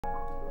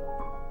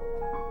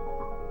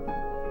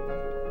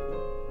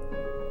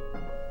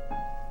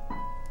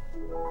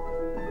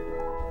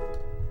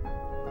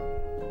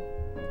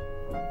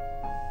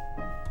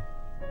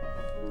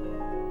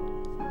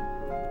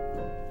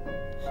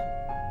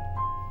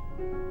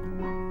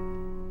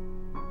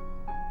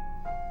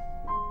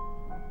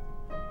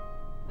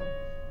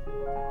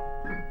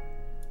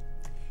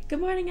Good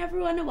morning,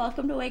 everyone, and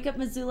welcome to Wake Up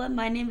Missoula.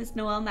 My name is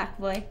Noelle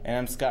McAvoy. And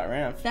I'm Scott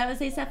Ramp. That was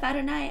Asaph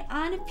Adonai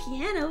on a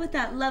piano with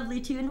that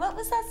lovely tune. What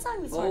was that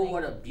song this morning? Oh,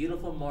 what a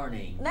beautiful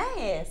morning.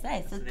 Nice.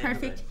 It's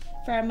perfect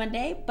for our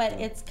Monday, but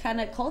it's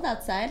kind of cold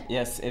outside.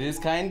 Yes, it is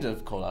kind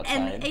of cold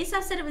outside. And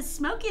Asaph said it was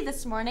smoky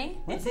this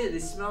morning.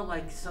 It smelled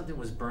like something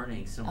was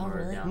burning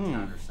somewhere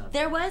downtown or something.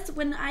 There was,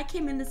 when I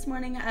came in this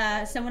morning,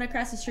 someone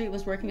across the street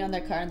was working on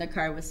their car, and their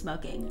car was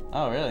smoking.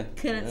 Oh, really?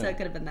 So it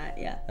could have been that,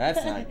 yeah.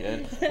 That's not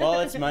good.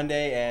 Well, it's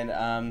Monday, and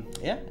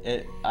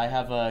I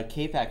have a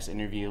K-Pax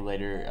interview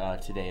later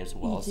today as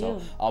well. So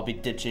I'll be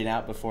ditching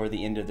out before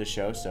the end of the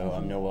show, so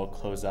Noelle will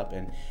close up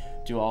and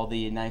do all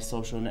the nice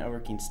social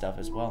networking stuff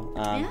as well.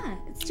 Yeah,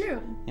 it's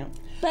true. Yep.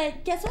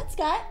 But guess what,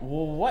 Scott?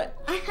 Well, what?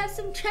 I have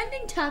some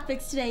trending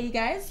topics today, you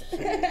guys.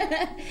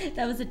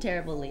 That was a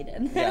terrible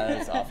lead-in. Yeah,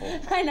 that's awful.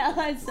 I know,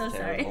 I'm so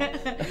sorry.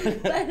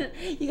 But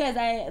you guys,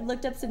 I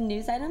looked up some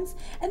news items,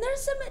 and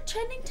there's some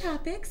trending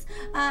topics.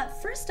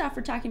 First off,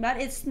 we're talking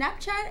about is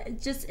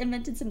Snapchat just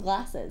invented some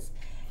glasses.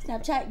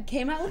 Snapchat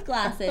came out with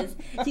glasses.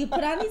 So you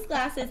put on these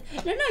glasses.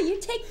 No, you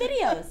take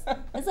videos.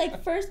 It's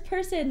like first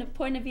person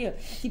point of view.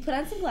 So you put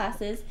on some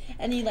glasses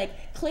and you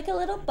like click a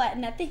little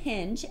button at the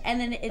hinge,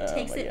 and then it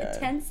takes a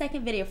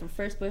 10-second video from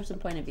first person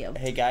point of view.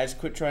 Hey guys,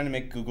 quit trying to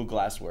make Google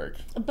Glass work.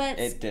 But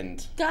it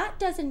didn't. Scott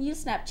doesn't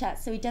use Snapchat,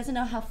 so he doesn't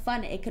know how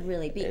fun it could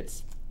really be.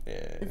 It's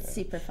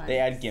super fun. They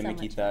add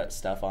gimmicky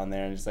stuff on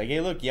there, and it's like,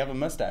 hey, look, you have a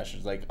mustache.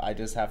 It's like, I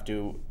just have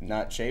to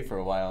not shave for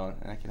a while,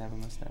 and I can have a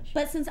mustache.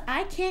 But since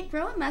I can't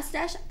grow a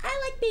mustache,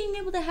 I like being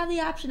able to have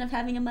the option of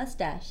having a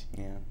mustache.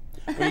 Yeah.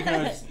 Or you can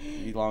always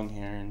long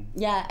hair and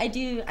I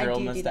do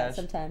that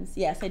sometimes.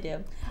 Yes, I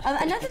do.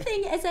 Another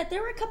thing is that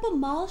there were a couple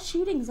mall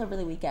shootings over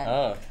the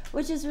weekend,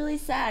 which is really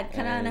sad,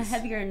 kind of on a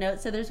heavier note.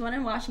 So there's one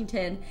in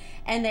Washington,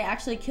 and they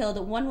actually killed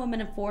one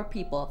woman and 4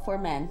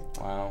 men.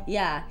 Wow.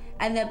 Yeah,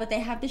 but they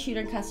have the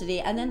shooter in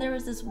custody. And then there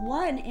was this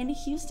one in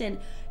Houston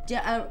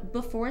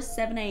before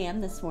 7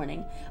 a.m. this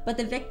morning. But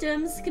the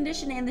victim's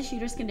condition and the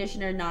shooter's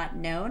condition are not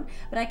known.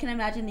 But I can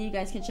imagine that you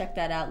guys can check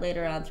that out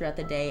later on throughout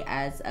the day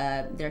as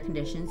their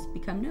conditions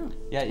become known.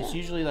 Yeah, it's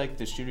usually like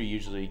the shooter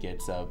usually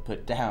gets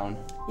put down.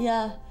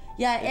 Yeah.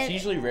 It's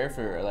usually rare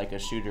for like a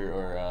shooter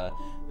or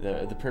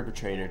the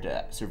perpetrator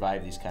to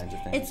survive these kinds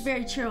of things. It's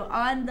very true.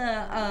 On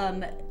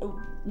the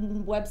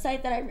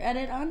website that I read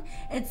it on,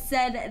 it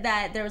said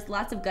that there was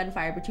lots of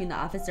gunfire between the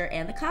officer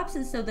and the cops,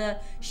 and so the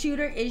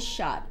shooter is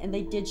shot, and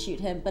they did shoot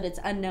him, but it's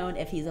unknown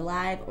if he's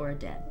alive or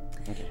dead.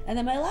 Okay. And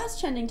then my last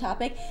trending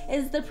topic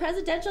is the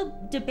presidential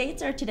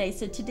debates are today.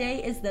 So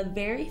today is the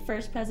very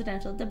first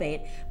presidential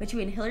debate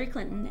between Hillary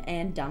Clinton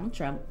and Donald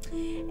Trump.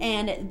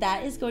 And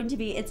that is going to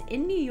be, it's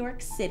in New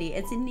York City.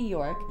 It's in New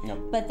York. Yep.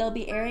 But they'll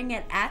be airing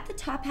it at the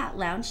Top Hat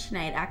Lounge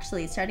tonight,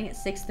 actually, starting at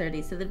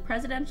 6:30. So the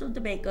presidential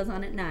debate goes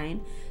on at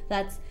 9.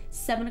 That's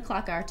 7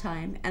 o'clock our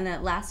time. And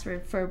that lasts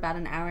for about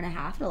an hour and a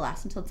half. It'll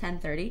last until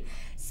 10:30.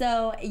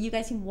 So you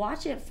guys can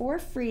watch it for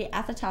free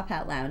at the Top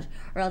Hat Lounge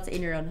or else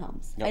in your own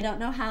homes. Yep. I don't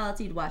know how else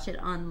you'd watch it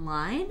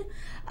online.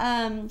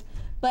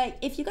 But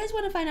if you guys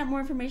want to find out more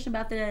information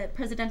about the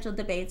presidential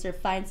debates or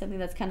find something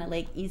that's kind of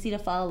like easy to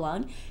follow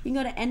along, you can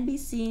go to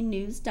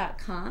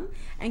NBCnews.com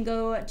and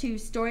go to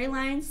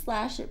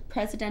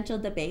storyline/presidential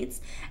debates,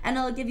 and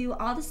it'll give you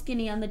all the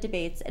skinny on the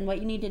debates and what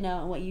you need to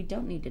know and what you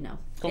don't need to know.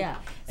 Cool. Yeah,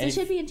 so it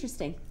should be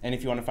interesting. And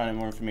if you want to find out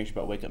more information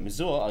about Wake Up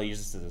Missoula, I'll use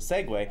this as a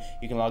segue.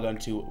 You can log on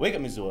to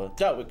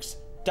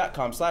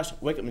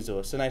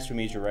wakeupmissoula.wix.com/wakeupmissoula. So nice for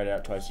me to write it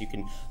out twice. You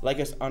can like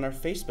us on our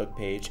Facebook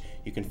page.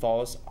 You can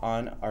follow us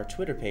on our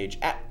Twitter page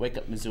at Wake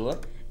Up Missoula.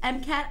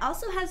 MCAT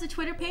also has a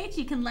Twitter page.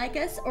 You can like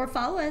us or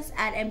follow us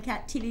at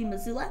MCAT TV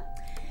Missoula.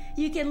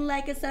 You can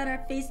like us on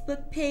our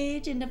Facebook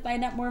page, and to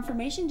find out more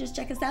information, just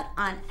check us out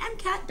on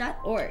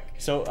MCAT.org.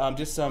 So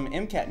just some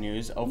MCAT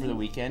news. Over the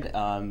weekend,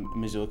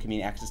 Missoula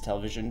Community Access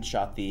Television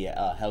shot the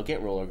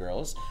Hellgate Roller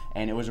Girls,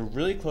 and it was a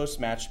really close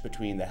match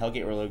between the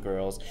Hellgate Roller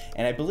Girls,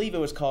 and I believe it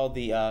was called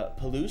the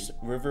Palouse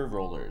River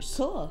Rollers.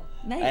 Cool.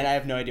 Nice. And I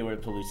have no idea where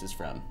Palouse is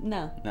from.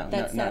 No, not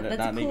that's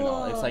even cool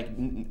all. It's like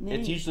name.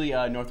 It's usually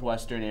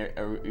northwestern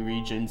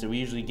regions, and we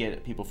usually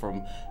get people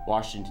from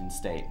Washington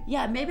State.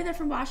 Yeah, maybe they're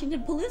from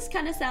Washington. Palouse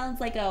kind of sounds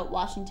like a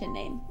Washington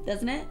name,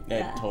 doesn't it?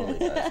 It totally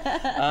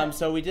does.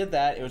 So we did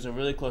that. It was a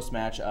really close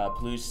match.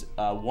 Palouse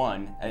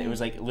won. It was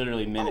like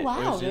literally minutes. Oh,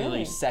 wow, it was literally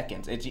really?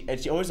 seconds.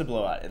 It's always a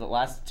blowout. The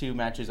last 2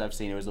 matches I've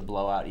seen, it was a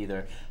blowout.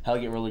 Either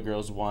Hellgate Roller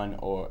Girls won,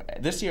 or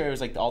this year it was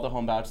like all the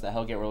home bouts. The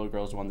Hellgate Roller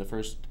Girls won the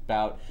first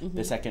bout.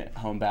 The second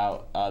home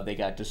bout, they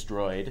got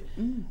destroyed,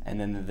 and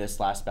then this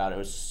last bout, it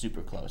was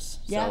super close.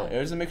 So it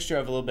was a mixture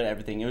of a little bit of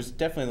everything. It was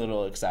definitely a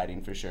little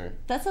exciting for sure.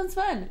 That sounds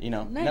fun. You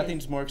know, nice.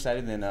 Nothing's more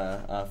exciting than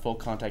a full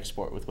contact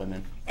sport with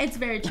women. It's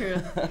very true.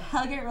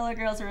 Hellgate Roller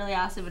Girls are really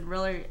awesome, and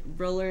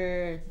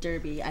roller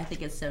derby, I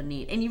think, is so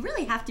neat. And you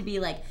really have to be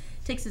like,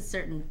 takes a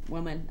certain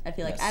woman. I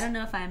feel like I don't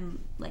know if I'm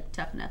like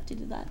tough enough to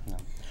do that. No.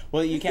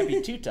 Well, you can't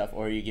be too tough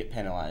or you get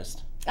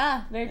penalized.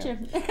 Ah, very true.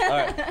 All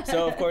right.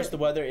 So, of course, the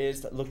weather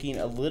is looking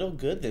a little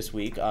good this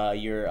week.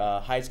 Your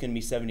high is going to be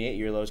 78.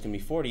 Your low is going to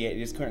be 48.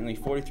 It is currently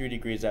 43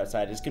 degrees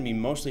outside. It's going to be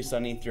mostly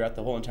sunny throughout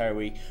the whole entire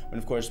week. And,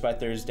 of course, by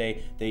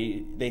Thursday,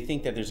 they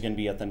think that there's going to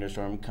be a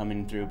thunderstorm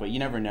coming through. But you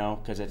never know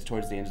because it's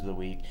towards the end of the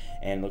week.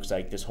 And it looks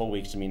like this whole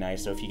week's going to be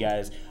nice. So if you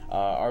guys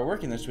are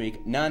working this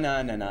week, nah.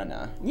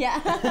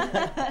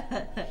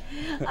 Yeah.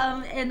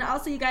 And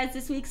also, you guys,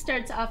 this week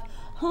starts off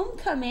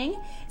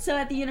homecoming. So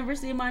at the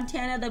University of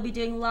Montana, they'll be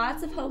doing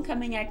lots of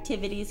homecoming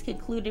activities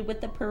concluded with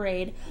the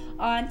parade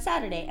on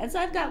Saturday. And so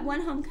I've got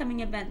one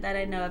homecoming event that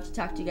I know I have to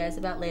talk to you guys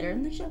about later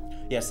in the show.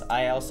 Yes,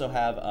 I also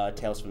have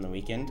Tales from the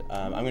Weekend.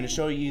 I'm going to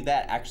show you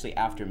that actually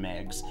after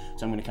Megs.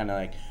 So I'm going to kind of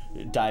like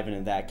dive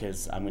into that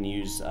because I'm going to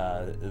use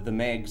the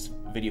Megs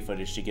video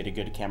footage to get a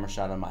good camera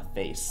shot on my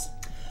face.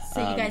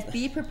 So you guys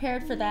be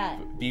prepared for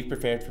that. Be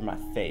prepared for my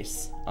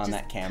face on Just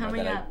that camera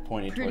that I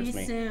pointed towards me.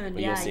 pretty soon.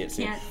 But Yeah, you'll see it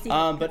soon. can't see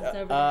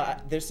it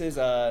But this is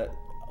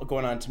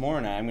going on tomorrow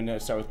night. I'm going to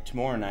start with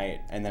tomorrow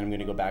night, and then I'm going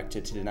to go back to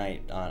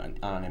tonight on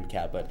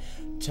MCAT. But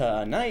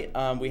tonight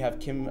we have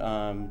Kim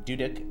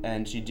Dudek,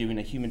 and she's doing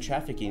a human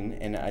trafficking,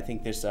 and I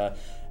think this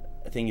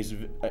thing is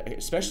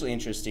especially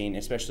interesting,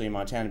 especially in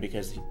Montana,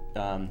 because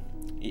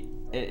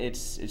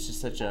it's just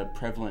such a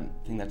prevalent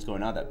thing that's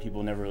going on that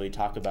people never really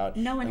talk about.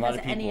 No one has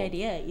any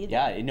idea either.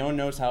 Yeah, no one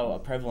knows how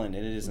prevalent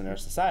it is in our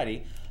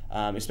society,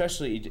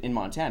 especially in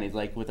Montana. It's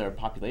like with our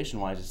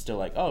population-wise, it's still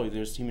like, oh,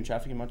 there's human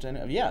trafficking in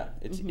Montana. Yeah,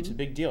 it's a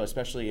big deal,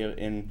 especially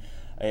in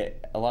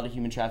a lot of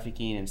human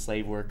trafficking and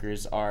slave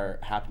workers are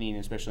happening,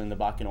 especially in the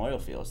Bakken oil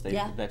fields.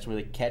 That's where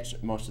they catch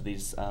most of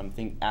these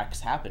acts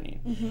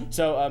happening.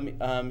 So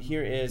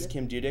here is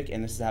Kim Dudek,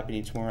 and this is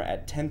happening tomorrow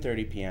at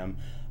 10:30 p.m.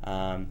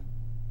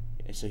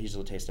 So here's a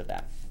little taste of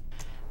that.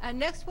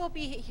 Next, we'll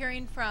be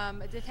hearing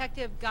from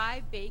Detective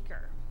Guy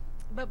Baker.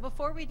 But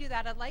before we do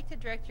that, I'd like to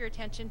direct your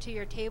attention to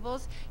your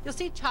tables. You'll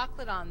see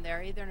chocolate on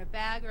there, either in a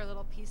bag or a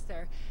little piece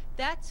there.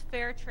 That's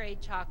fair trade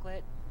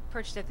chocolate,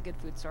 purchased at the Good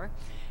Food Store.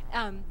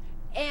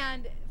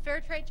 And fair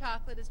trade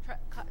chocolate is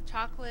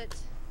chocolate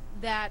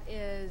that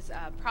is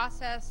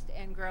processed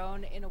and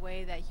grown in a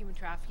way that human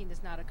trafficking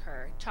does not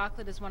occur.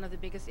 Chocolate is one of the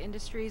biggest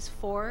industries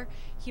for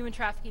human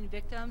trafficking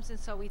victims, and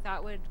so we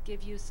thought we'd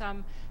give you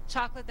some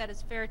chocolate that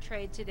is fair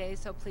trade today,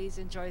 so please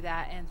enjoy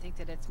that and think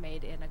that it's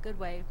made in a good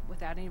way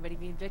without anybody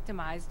being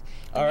victimized.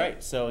 All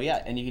right, so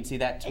yeah, and you can see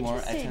that tomorrow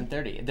at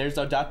 10:30. There's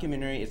a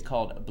documentary, it's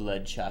called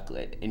Blood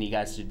Chocolate, and you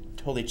guys should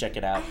totally check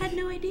it out. I had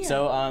no idea.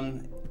 So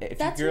if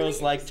That's you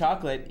girls really like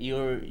chocolate,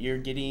 you're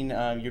getting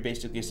you're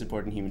basically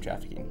supporting human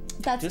trafficking.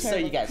 That's just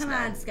terrible. So you guys Come know.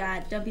 on,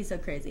 Scott, don't be so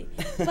crazy.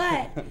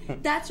 But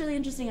that's really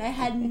interesting. I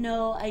had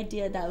no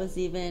idea that was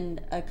even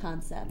a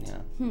concept.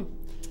 Yeah.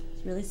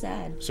 It's really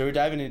sad. So we're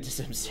diving into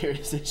some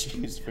serious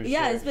issues for sure.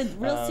 Yeah, it's been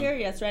real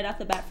serious right off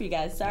the bat for you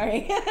guys.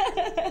 Sorry.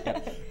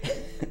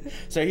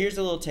 So here's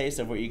a little taste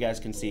of what you guys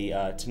can see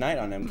tonight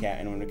on MCAT,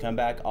 and when we come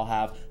back, I'll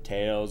have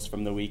Tales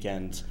from the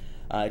Weekend.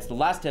 It's the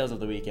last Tales of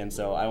the Weekend,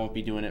 so I won't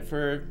be doing it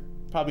for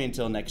probably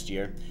until next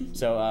year.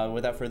 So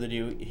without further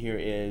ado, here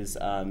is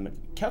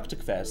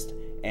Celtic Fest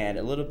and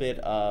a little bit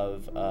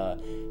of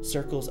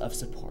Circles of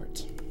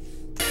Support.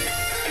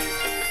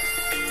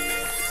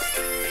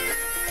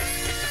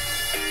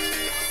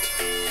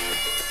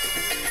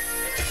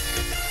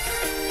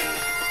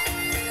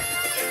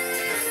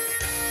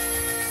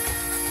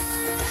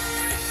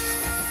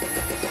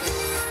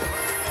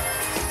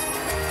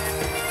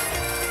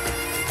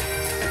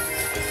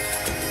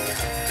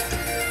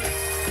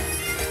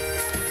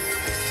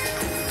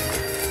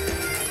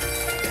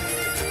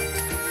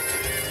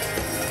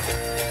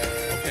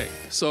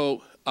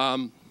 So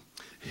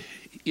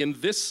in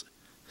this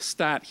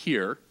stat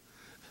here,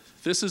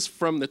 this is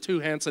from the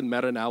two Hansen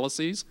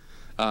meta-analyses.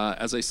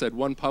 As I said,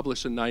 one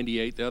published in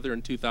 '98, the other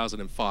in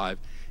 2005.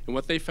 And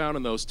what they found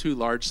in those two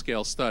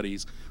large-scale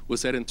studies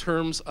was that in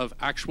terms of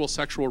actual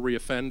sexual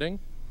reoffending,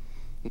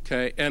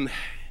 okay, and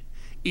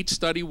each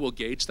study will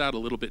gauge that a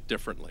little bit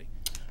differently.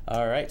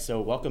 All right, so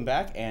welcome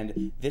back,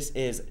 and this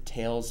is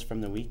Tales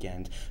from the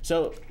Weekend.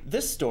 So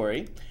this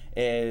story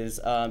is,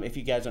 if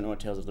you guys don't know what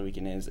Tales of the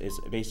Weekend is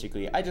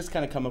basically, I just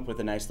kind of come up with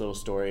a nice little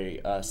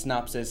story,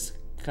 synopsis,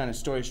 kind of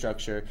story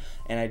structure,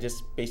 and I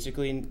just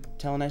basically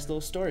tell a nice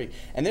little story.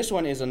 And this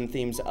one is on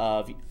themes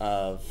of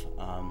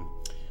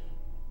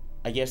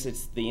I guess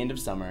it's the end of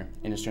summer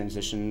and it's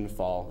transition to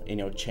fall,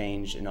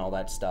 change and all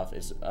that stuff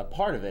is a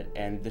part of it,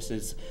 and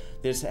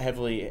this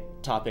heavily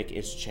topic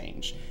is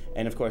change.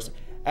 And of course,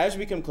 as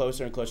we come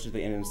closer and closer to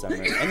the end of summer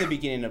and the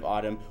beginning of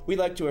autumn, we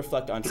like to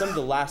reflect on some of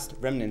the last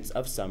remnants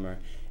of summer.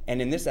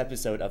 And in this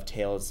episode of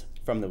Tales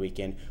from the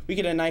Weekend, we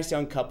get a nice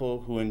young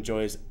couple who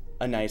enjoys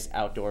a nice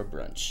outdoor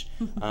brunch.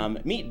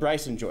 Meet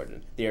Bryce and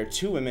Jordan. They are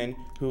two women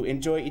who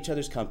enjoy each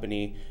other's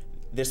company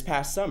this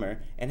past summer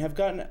and have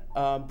gotten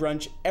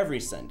brunch every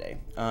Sunday.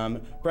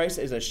 Bryce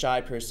is a shy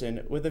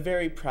person with a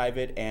very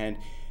private and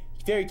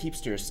very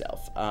keeps to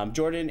herself.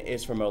 Jordan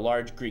is from a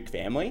large Greek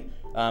family.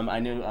 I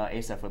knew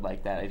Asaph would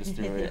like that. I just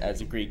threw it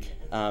as a Greek,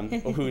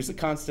 whose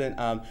constant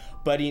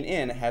butting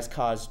in has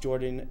caused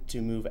Jordan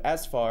to move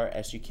as far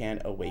as she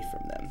can away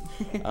from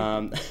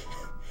them.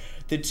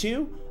 The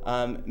two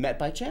met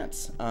by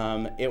chance.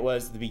 It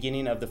was the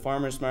beginning of the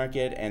farmer's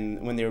market,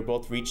 and when they were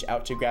both reached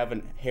out to grab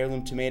an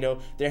heirloom tomato,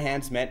 their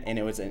hands met, and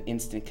it was an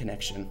instant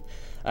connection.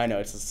 I know,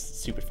 it's a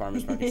stupid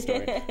farmer's market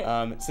story.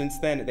 Since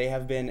then, they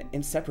have been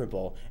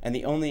inseparable, and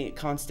the only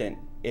constant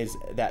is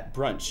that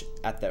brunch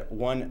at that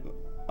one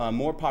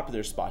more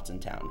popular spots in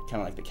town,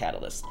 kind of like the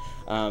Catalyst.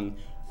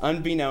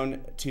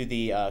 Unbeknown to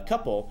the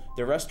couple,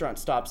 the restaurant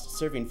stops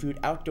serving food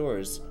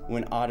outdoors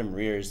when autumn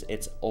rears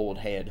its old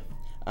head.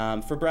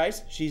 For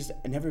Bryce, she's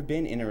never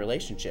been in a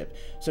relationship,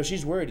 so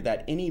she's worried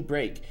that any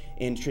break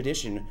in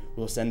tradition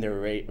will send their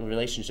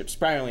relationship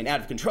spiraling out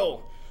of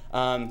control.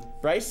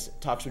 Bryce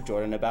talks with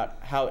Jordan about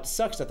how it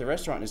sucks that the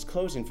restaurant is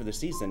closing for the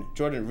season.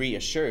 Jordan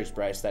reassures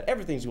Bryce that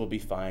everything will be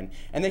fine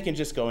and they can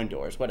just go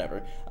indoors,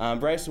 whatever.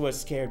 Bryce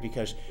was scared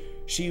because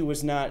she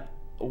was not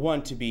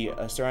one to be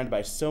surrounded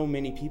by so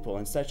many people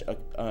in such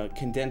a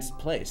condensed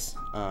place.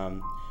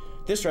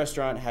 This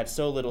restaurant had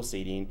so little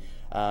seating,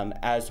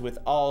 as with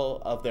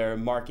all of their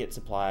market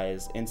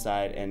supplies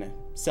inside and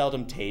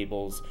seldom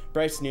tables,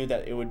 Bryce knew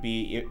that it would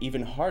be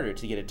even harder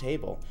to get a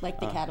table. Like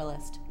the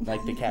Catalyst.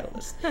 Like the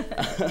Catalyst.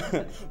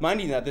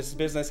 Minding that this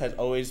business has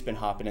always been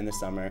hopping in the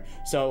summer,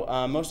 so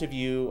most of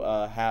you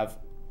have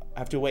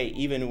to wait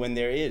even when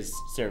there is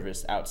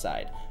service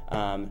outside.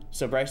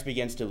 So Bryce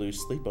begins to lose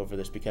sleep over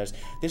this because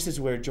this is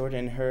where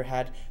Jordan and her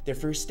had their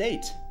first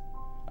date.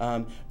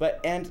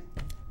 And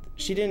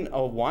she didn't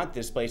want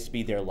this place to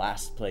be their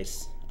last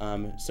place.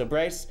 So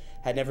Bryce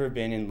had never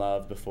been in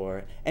love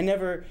before and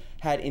never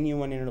had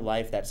anyone in her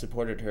life that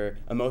supported her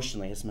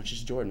emotionally as much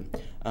as Jordan.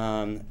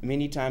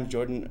 Many times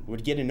Jordan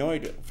would get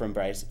annoyed from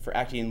Bryce for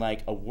acting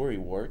like a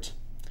worrywart.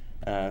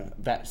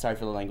 Sorry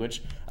for the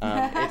language.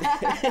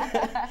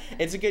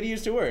 It's a good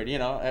used word, you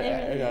know.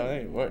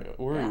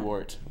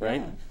 Worrywart,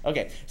 right? Yeah.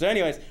 Okay. So,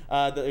 anyways, it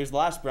was the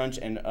last brunch,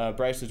 and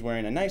Bryce was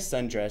wearing a nice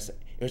sundress.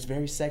 It was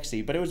very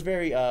sexy, but it was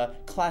very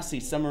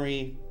classy,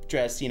 summery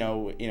dress. You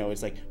know,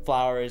 it's like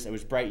flowers. It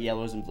was bright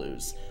yellows and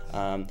blues.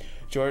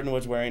 Jordan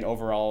was wearing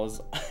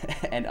overalls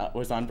and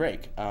was on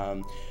break.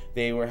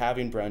 They were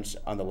having brunch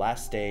on the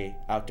last day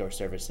outdoor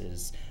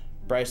services.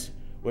 Bryce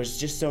was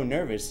just so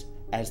nervous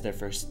as their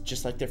first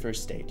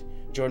date.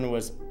 Jordan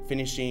was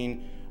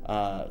fishing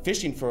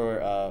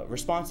for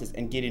responses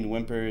and getting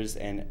whimpers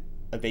and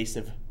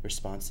evasive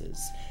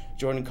responses.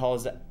 Jordan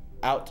calls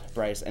out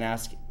Bryce and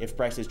asks if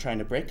Bryce is trying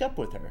to break up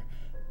with her.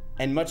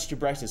 And much to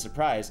Bryce's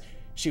surprise,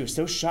 she was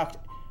so shocked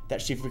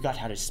that she forgot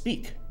how to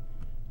speak.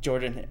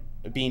 Jordan,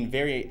 being a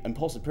very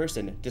impulsive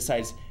person,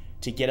 decides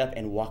to get up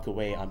and walk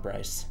away on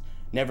Bryce,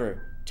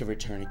 never to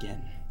return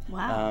again.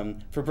 Wow.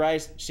 For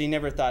Bryce, she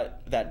never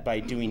thought that by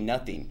doing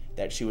nothing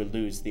that she would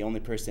lose the only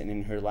person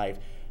in her life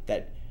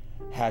that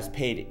has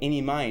paid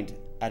any mind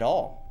at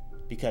all,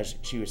 because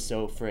she was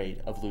so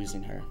afraid of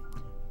losing her.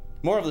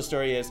 Moral of the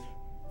story is,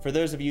 for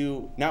those of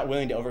you not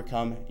willing to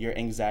overcome your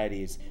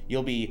anxieties,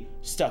 you'll be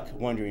stuck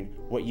wondering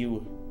what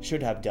you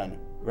should have done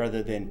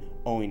rather than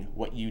owning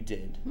what you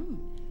did.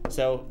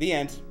 So, the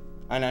end.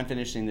 And I'm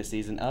finishing the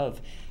season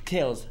of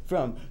Tales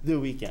from the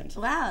Weekend.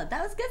 Wow,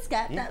 that was good,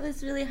 Scott. That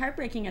was really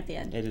heartbreaking at the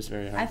end. It is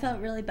very hard. I felt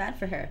really bad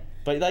for her.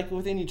 But like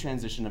with any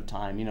transition of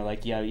time,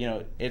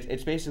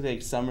 it's basically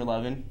like summer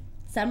lovin'.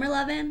 Summer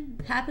lovin'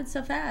 happened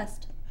so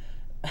fast.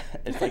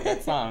 It's like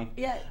that song.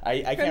 Yeah.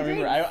 I can't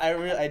remember.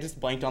 I just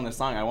blanked on the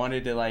song. I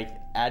wanted to like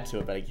add to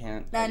it, but I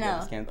can't. I know. I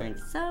just can't think.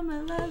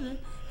 Summer lovin'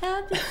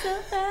 happened so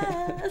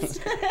fast.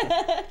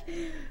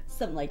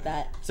 Something like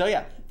that. So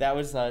yeah, that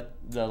was the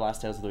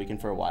last Tales of the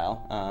Weekend for a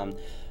while.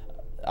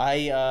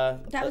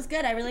 That was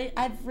good.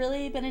 I've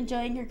really been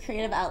enjoying your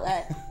creative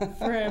outlet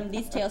from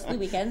these Tales for the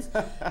Weekends.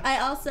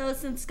 I also,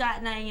 since Scott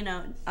and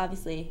I,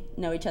 obviously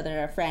know each other and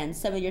are friends,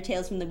 some of your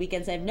Tales from the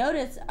Weekends I've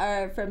noticed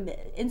are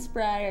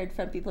inspired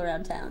from people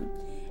around town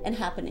and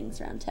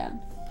happenings around town.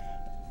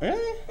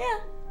 Really? Yeah,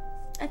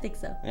 I think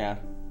so. Yeah.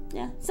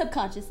 Yeah,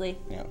 subconsciously.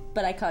 Yeah.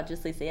 But I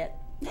consciously see it.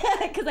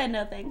 Because I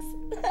know things.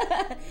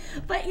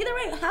 But either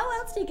way, how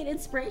else do you get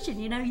inspiration?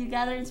 You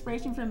gather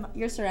inspiration from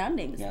your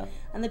surroundings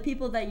and the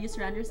people that you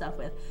surround yourself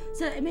with.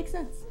 So it makes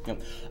sense.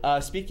 Yeah.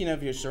 Speaking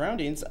of your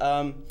surroundings,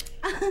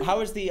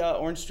 how is the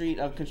Orange Street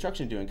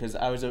construction doing? Because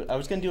I was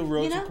going to do a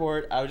roads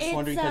report. I was just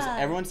wondering, because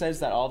everyone says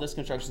that all this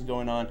construction is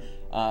going on.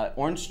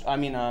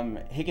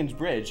 Higgins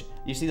Bridge,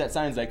 you see that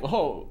sign, it's like,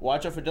 oh,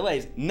 watch out for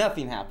delays.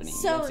 Nothing happening.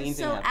 So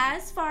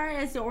as far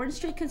as the Orange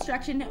Street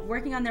construction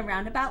working on the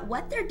roundabout,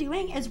 what they're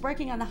doing is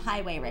working on the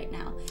highway right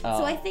now.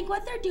 So I think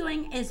what they're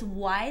doing is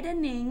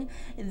widening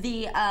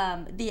the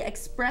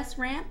express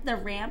ramp, the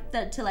ramp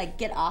to like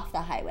get off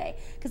the highway.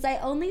 Because I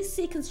only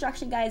see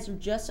construction guys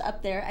just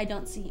up there. I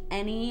don't see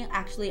any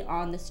actually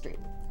on the street.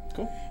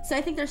 Cool. So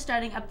I think they're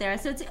starting up there.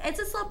 So it's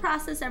a slow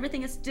process.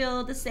 Everything is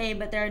still the same,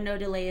 but there are no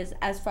delays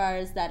as far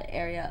as that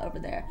area over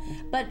there.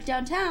 But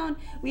downtown,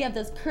 we have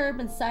those curb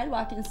and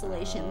sidewalk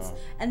installations,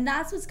 and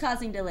that's what's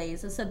causing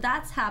delays. And so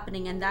that's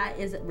happening, and that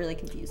is really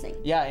confusing.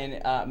 Yeah,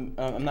 and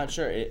I'm not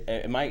sure.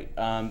 It might.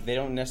 They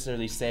don't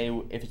necessarily say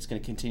if it's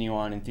going to continue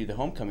on and through the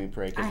homecoming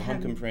parade, because the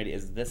homecoming parade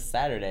is this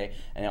Saturday,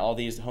 and all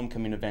these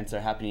homecoming events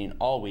are happening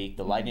all week.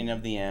 The lighting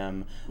of the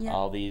M,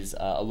 all these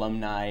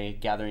alumni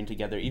gathering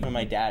together. Even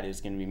my dad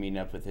is going to be meeting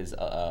up with his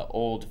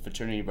old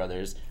fraternity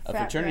brothers, a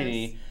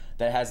fraternity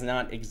that has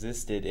not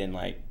existed in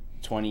like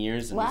 20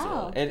 years in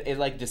Missoula. It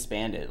like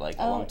disbanded like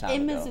a long time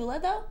in ago. Missoula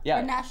though? Yeah,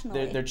 or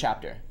nationally? Their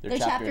chapter. Their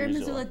chapter in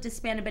Missoula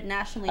disbanded, but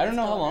nationally I don't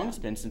know how long it's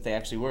been since they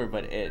actually were,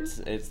 but it's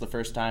the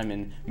first time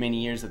in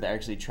many years that they're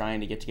actually trying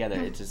to get together.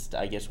 It's just,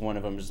 I guess one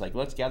of them is like,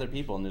 let's gather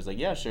people, and there's like,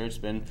 yeah, sure, it's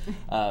been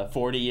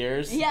 40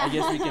 years. Yeah. I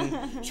guess we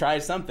can try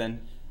something.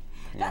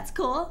 Yeah. That's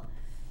cool.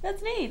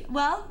 That's neat.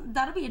 Well,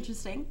 that'll be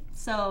interesting.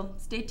 So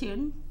stay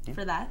tuned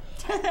for that.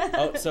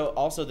 So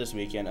also this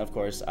weekend, of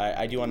course,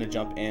 I do want to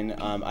jump in.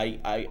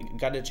 I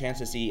got a chance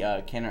to see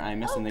Kenner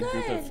Imus and the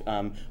group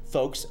of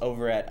folks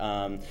over at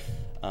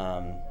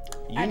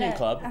Union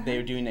Club. They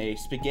were doing a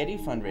spaghetti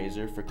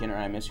fundraiser for Kenner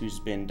Imus, who's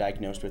been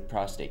diagnosed with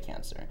prostate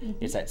cancer.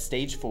 It's at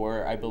stage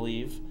 4, I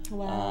believe.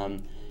 Wow.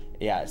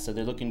 Yeah, so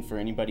they're looking for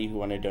anybody who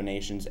wanted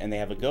donations, and they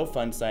have a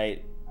GoFund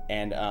site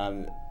and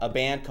a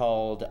band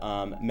called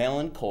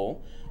Melon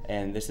Cole.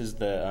 And this is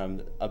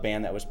the a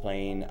band that was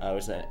playing.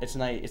 It's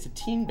a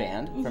teen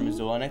band from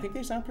Missoula, and I think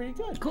they sound pretty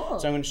good. Cool.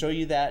 So I'm going to show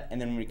you that,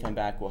 and then when we come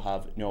back, we'll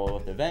have Noah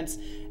with events,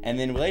 and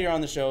then later on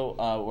the show,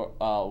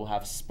 we'll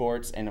have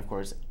sports and of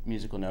course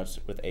musical notes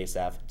with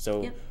Asaph.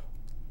 So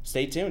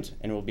stay tuned,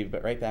 and we'll be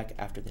right back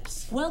after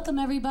this. Welcome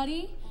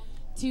everybody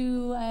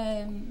to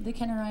the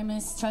Kenner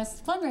Imus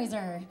Trust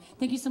fundraiser.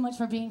 Thank you so much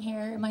for being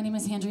here. My name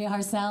is Andrea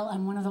Harcel.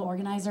 I'm one of the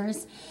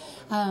organizers.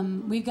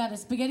 We've got a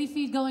spaghetti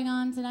feed going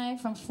on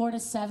tonight from 4 to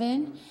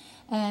 7,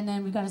 and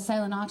then we've got a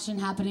silent auction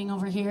happening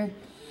over here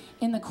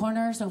in the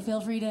corner, so feel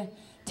free to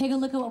take a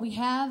look at what we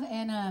have,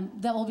 and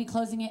that will be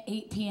closing at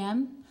 8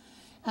 p.m.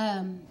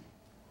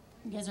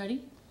 You guys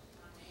ready?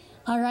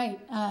 All right.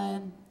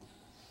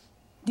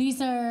 This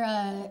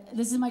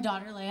is my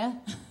daughter, Leah.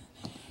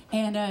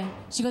 And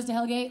she goes to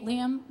Hellgate.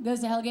 Liam goes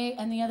to Hellgate.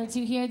 And the other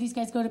two here, these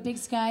guys go to Big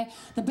Sky.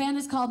 The band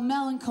is called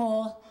Melon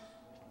Cole.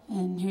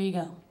 And here you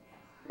go.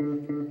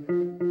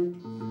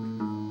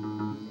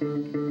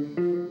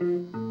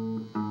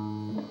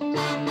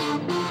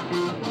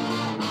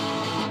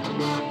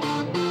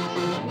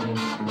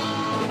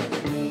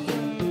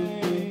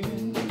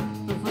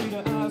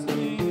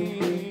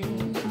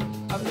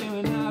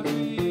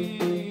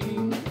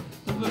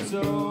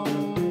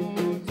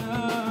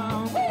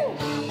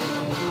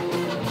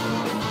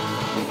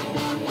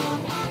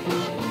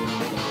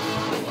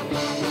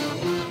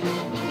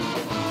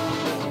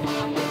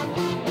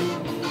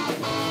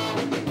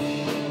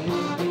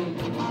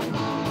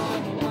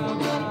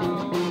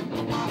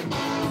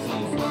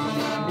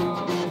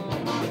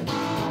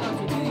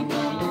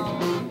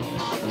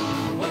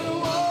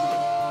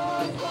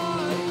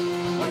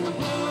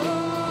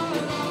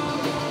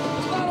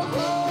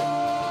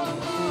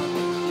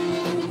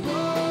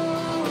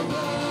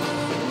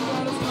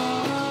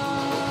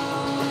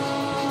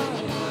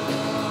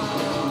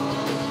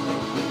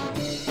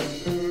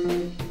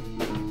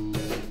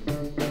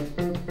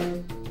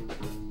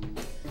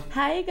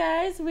 Hi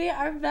guys, we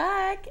are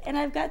back, and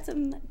I've got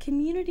some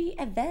community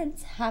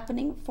events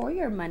happening for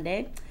your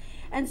Monday.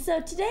 And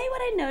so today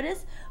what I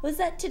noticed was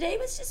that today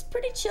was just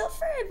pretty chill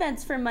for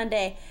events for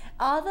Monday.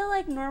 All the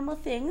like normal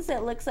things,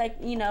 it looks like,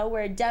 you know,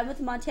 we're done with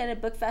the Montana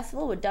Book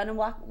Festival, we're done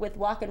with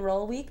Walk and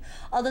Roll Week.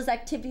 All those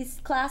activities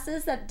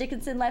classes that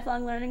Dickinson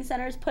Lifelong Learning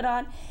Center has put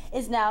on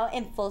is now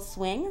in full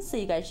swing, so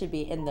you guys should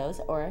be in those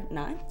or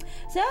not.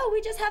 So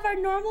we just have our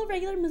normal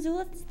regular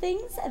Missoula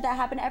things that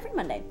happen every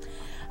Monday.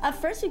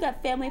 First, we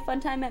got Family Fun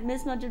Time at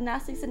Miss Mill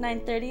Gymnastics at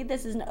 9:30.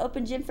 This is an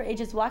open gym for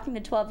ages walking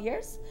to 12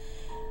 years.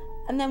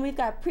 And then we've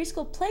got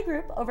Preschool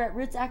Playgroup over at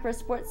Roots Acro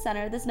Sports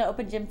Center. This is an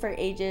open gym for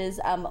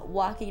ages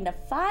walking to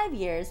 5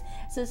 years.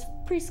 So it's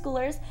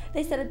preschoolers.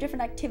 They set up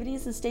different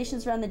activities and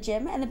stations around the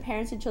gym, and the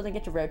parents and children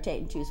get to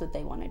rotate and choose what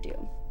they want to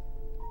do.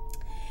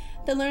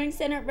 The Learning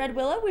Center at Red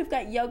Willow, we've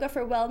got Yoga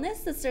for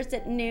Wellness that starts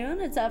at noon.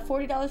 It's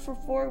 $40 for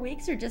 4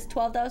 weeks or just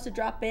 $12 to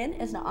drop in.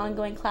 It's an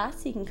ongoing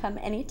class, so you can come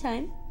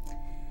anytime.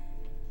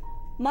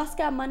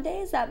 Moscow Monday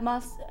is at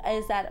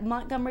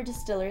Montgomery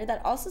Distillery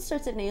that also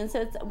starts at noon.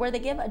 So it's where they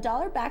give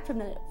 $1 back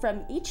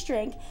from each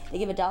drink. They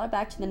give $1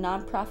 back to the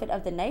nonprofit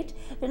of the night.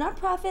 The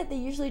nonprofit they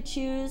usually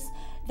choose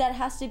that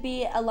has to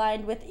be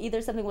aligned with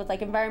either something with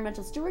like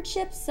environmental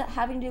stewardship,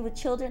 having to do with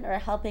children, or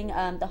helping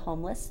the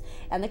homeless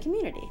and the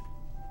community.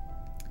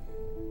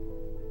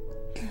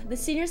 The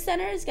Senior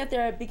Center has got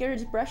their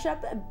Beginner's Brush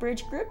Up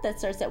Bridge group that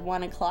starts at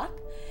 1 o'clock.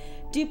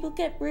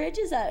 Duplicate Bridge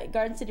is at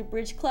Garden City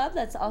Bridge Club.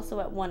 That's also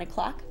at 1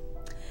 o'clock.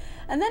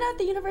 And then at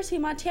the University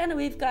of Montana,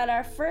 we've got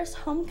our first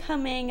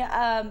homecoming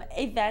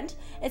event.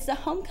 It's the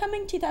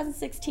Homecoming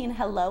 2016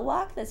 Hello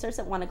Walk that starts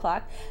at 1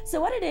 o'clock.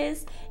 So what it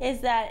is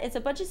that it's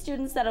a bunch of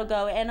students that'll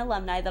go and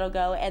alumni that'll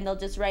go, and they'll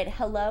just write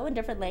hello in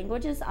different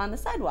languages on the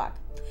sidewalk.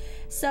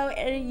 So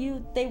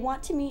they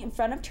want to meet in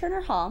front of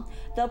Turner Hall.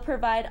 They'll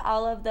provide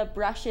all of the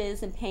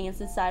brushes and paints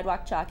and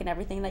sidewalk chalk and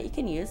everything that you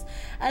can use.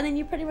 And then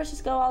you pretty much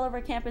just go all over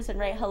campus and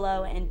write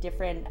hello in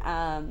different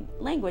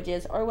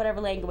languages, or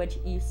whatever language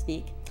you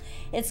speak.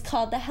 It's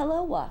called the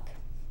Hello Walk.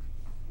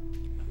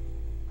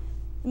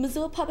 The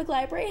Missoula Public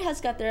Library has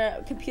got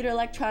their computer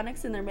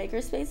electronics in their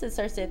makerspace. It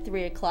starts at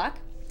 3 o'clock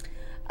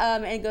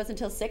and it goes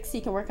until 6, so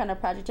you can work on a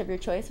project of your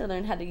choice or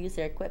learn how to use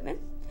their equipment.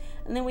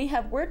 And then we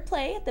have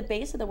Wordplay at the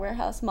base of the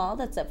Warehouse Mall.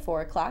 That's at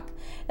 4 o'clock.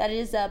 That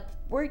is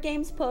word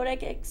games,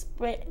 poetic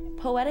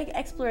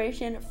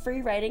exploration,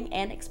 free writing,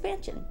 and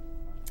expansion.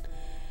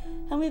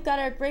 And we've got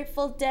our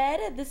Grateful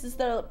Dead. This is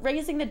the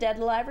Raising the Dead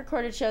live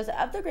recorded shows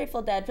of the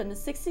Grateful Dead from the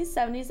 60s,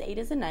 70s,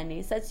 80s, and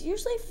 90s. That's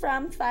usually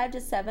from 5 to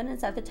 7.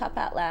 It's at the Top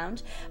Hat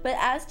Lounge. But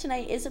as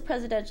tonight is a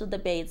presidential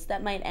debates,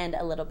 that might end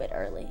a little bit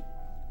early.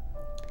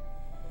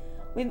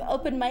 We have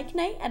open mic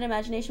night at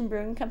Imagination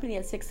Brewing Company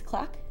at 6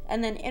 o'clock.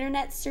 And then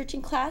internet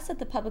searching class at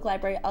the public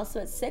library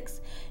also at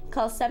 6.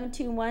 Call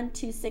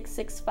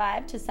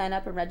 721-2665 to sign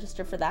up and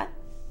register for that.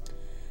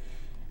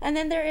 And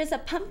then there is a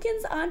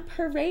Pumpkins on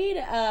Parade,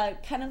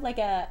 kind of like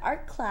a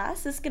art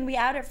class. This is going to be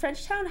out at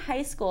Frenchtown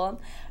High School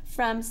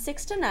from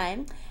 6 to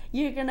 9.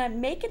 You're going to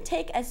make and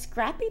take a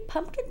scrappy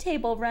pumpkin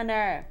table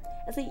runner.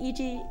 It's an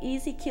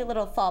easy, cute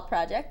little fall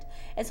project.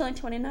 It's only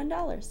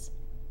 $29.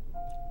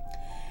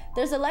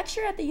 There's a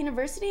lecture at the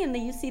university in the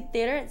UC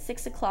Theater at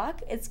 6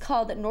 o'clock. It's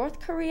called North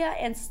Korea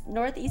and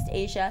Northeast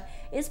Asia,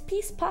 Is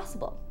Peace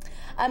Possible?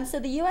 So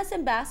the U.S.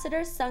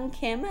 Ambassador Sung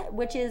Kim,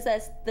 which is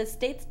the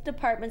State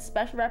Department's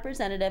Special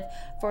Representative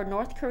for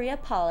North Korea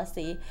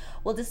policy,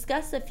 will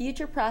discuss the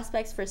future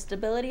prospects for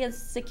stability and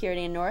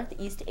security in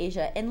Northeast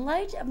Asia in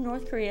light of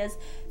North Korea's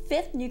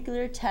 5th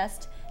nuclear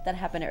test that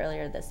happened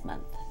earlier this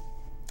month.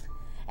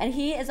 And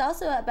he is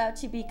also about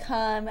to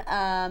become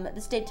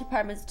the State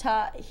Department's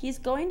he's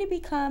going to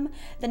become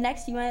the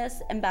next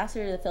U.S.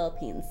 Ambassador to the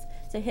Philippines.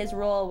 So his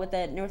role with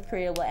North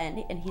Korea will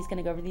end, and he's going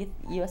to go over to the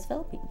U.S.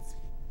 Philippines.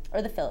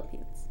 Or the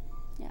Philippines,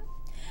 yeah.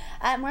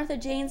 At Martha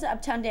Jane's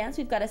Uptown Dance,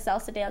 we've got a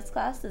salsa dance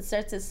class that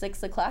starts at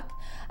 6 o'clock.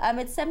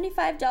 It's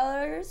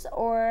 $75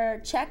 or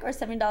check, or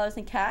 $70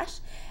 in cash,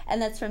 and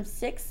that's from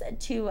 6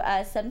 to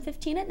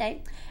 7:15 at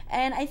night.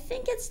 And I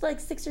think it's like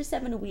 6 or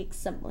 7 weeks,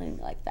 something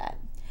like that.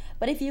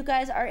 But if you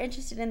guys are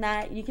interested in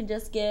that, you can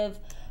just give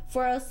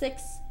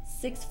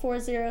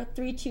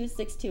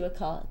 406-640-3262 a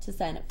call to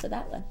sign up for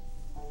that one.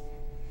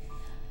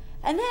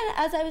 And then,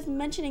 as I was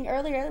mentioning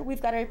earlier,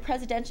 we've got our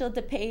presidential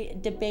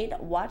debate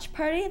watch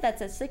party. That's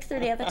at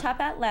 6:30 at the Top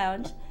Hat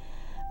Lounge.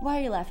 Why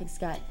are you laughing,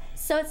 Scott?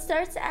 So it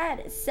starts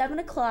at 7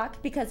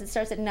 o'clock because it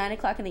starts at 9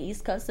 o'clock on the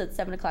East Coast, so it's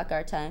 7 o'clock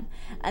our time.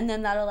 And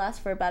then that'll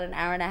last for about an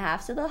hour and a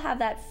half. So they'll have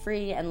that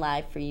free and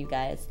live for you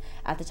guys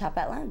at the Top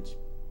Hat Lounge.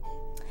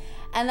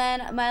 And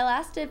then my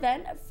last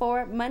event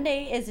for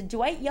Monday is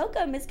Dwight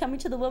Yoakam is coming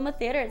to the Wilma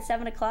Theater at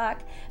 7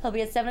 o'clock. He'll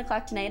be at 7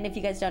 o'clock tonight, and if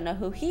you guys don't know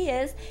who he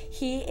is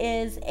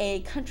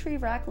a country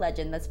rock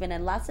legend that's been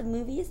in lots of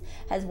movies,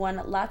 has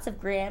won lots of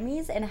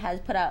Grammys, and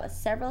has put out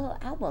several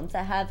albums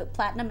that have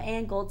platinum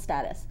and gold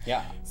status.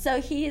 Yeah.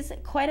 So he's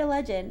quite a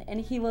legend, and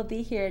he will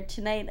be here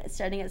tonight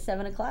starting at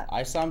 7 o'clock.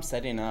 I saw him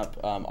setting up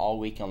all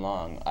weekend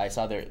long. I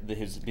saw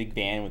his big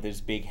van with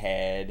his big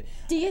head.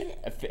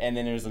 And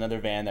then there was another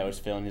van that was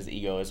filling his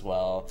ego as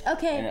well.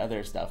 Okay. And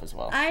other stuff as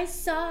well. I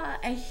saw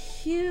a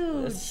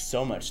huge... There's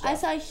so much stuff. I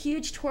saw a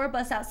huge tour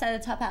bus outside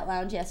the Top Hat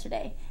Lounge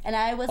yesterday. And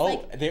I was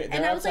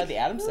they're outside the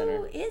Adams Center.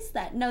 Who is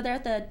that? No, they're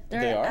at the...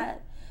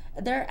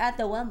 They're at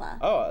the Wilma.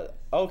 Oh,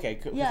 okay.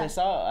 Because yeah.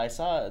 I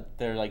saw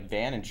their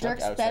van and truck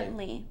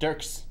outside.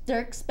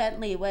 Dirks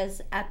Bentley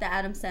was at the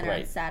Adams Center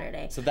on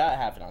Saturday. So that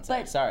happened on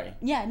Saturday. Sorry.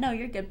 Yeah, no,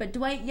 you're good. But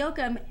Dwight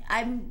Yoakam,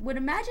 I would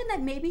imagine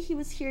that maybe he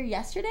was here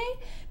yesterday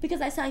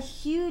because I saw a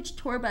huge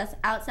tour bus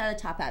outside the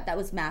Top Hat that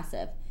was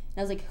massive. And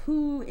I was like,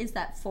 who is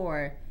that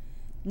for?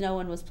 No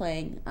one was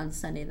playing on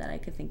Sunday that I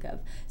could think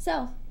of.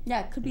 So, yeah,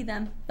 it could be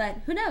them.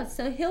 But who knows?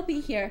 So he'll be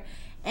here.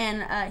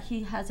 And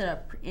he has a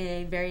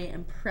very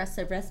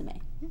impressive resume.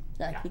 So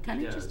that could be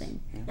kind of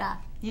interesting. Yeah.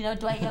 You know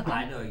Dwight Yoakam?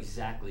 I know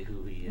exactly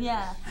who he is.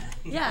 Yeah.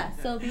 Yeah,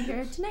 so he'll be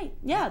here tonight.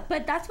 Yeah,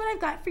 but that's what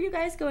I've got for you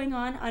guys going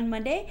on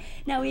Monday.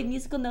 Now we have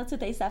musical notes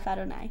with Asaph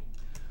Adonai.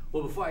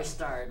 Well, before I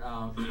start,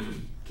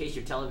 in case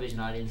your television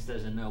audience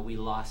doesn't know, we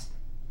lost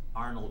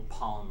Arnold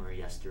Palmer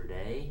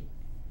yesterday,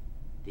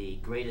 the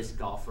greatest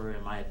golfer,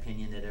 in my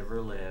opinion, that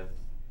ever lived.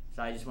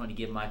 So I just want to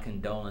give my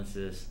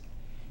condolences.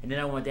 And then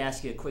I wanted to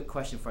ask you a quick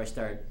question before I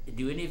start.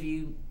 Do any of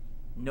you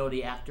know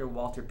the actor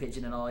Walter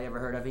Pidgeon at all? You ever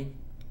heard of him?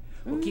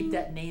 Well, keep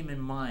that name in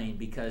mind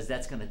because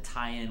that's going to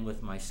tie in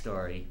with my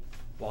story.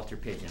 Walter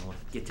Pidgeon. We'll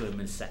get to him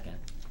in a second.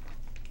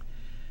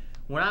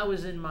 When I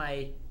was in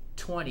my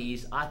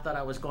 20s, I thought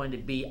I was going to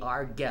be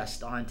our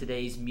guest on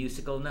today's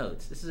musical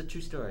notes. This is a true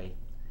story.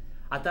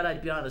 I thought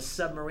I'd be on a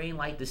submarine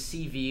like the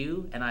Sea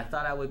View, and I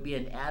thought I would be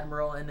an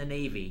admiral in the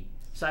Navy.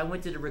 So I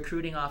went to the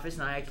recruiting office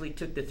and I actually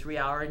took the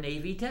 3-hour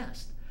Navy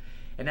test.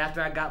 And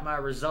after I got my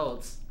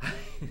results,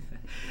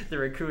 the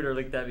recruiter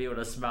looked at me with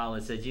a smile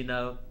and said, you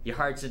know, your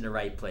heart's in the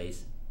right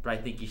place, but I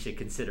think you should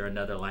consider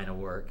another line of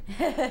work.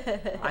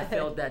 I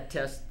failed that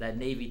test, that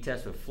Navy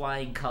test, with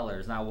flying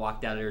colors, and I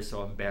walked out of there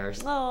so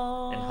embarrassed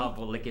Aww. and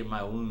humbled, licking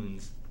my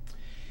wounds.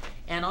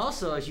 And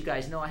also, as you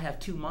guys know, I have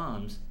 2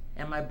 moms.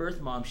 And my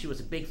birth mom, she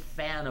was a big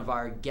fan of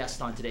our guest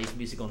on today's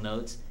Musical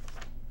Notes.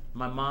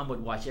 My mom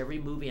would watch every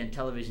movie and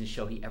television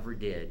show he ever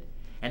did.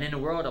 And in the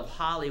world of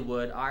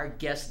Hollywood, our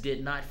guest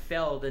did not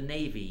fail the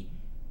Navy.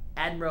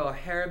 Admiral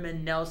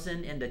Harriman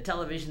Nelson in the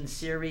television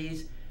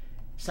series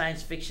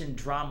science fiction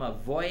drama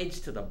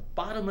Voyage to the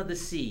Bottom of the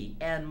Sea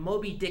and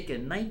Moby Dick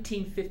in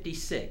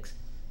 1956.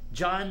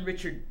 John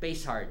Richard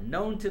Basehart,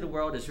 known to the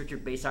world as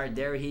Richard Basehart,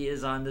 there he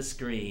is on the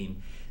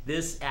screen.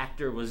 This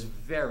actor was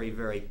very,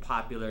 very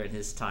popular in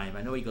his time.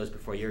 I know he goes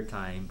before your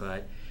time,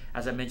 but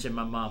as I mentioned,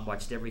 my mom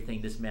watched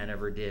everything this man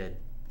ever did.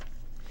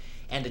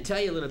 And to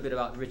tell you a little bit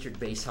about Richard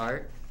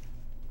Basehart,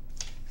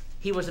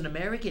 he was an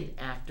American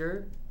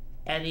actor,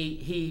 and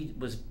he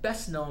was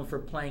best known for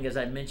playing, as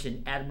I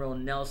mentioned, Admiral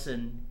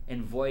Nelson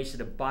in Voyage to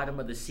the Bottom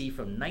of the Sea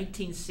from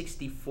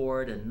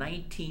 1964 to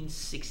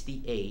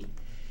 1968.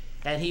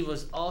 And he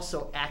was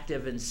also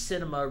active in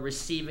cinema,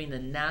 receiving the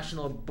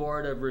National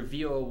Board of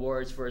Review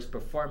Awards for his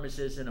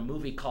performances in a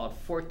movie called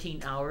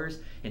 14 Hours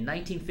in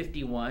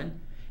 1951.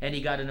 And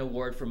he got an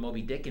award for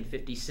Moby Dick in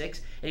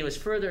 56. And he was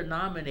further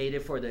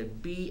nominated for the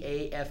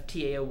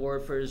BAFTA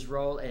Award for his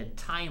role in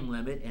Time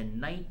Limit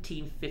in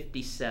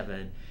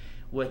 1957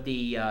 with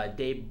the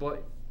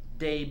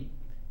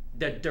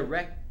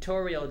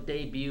directorial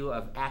debut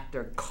of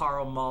actor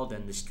Carl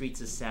Malden, The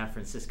Streets of San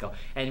Francisco.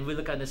 And if we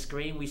look on the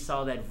screen, we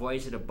saw that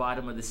Voyage to the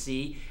Bottom of the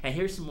Sea. And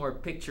here's some more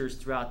pictures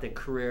throughout the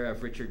career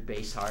of Richard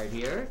Basehart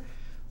here.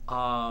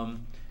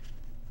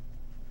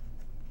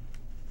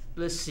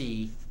 Let's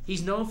see.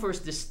 He's known for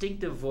his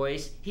distinctive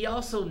voice. He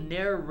also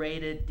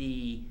narrated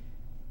the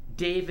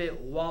David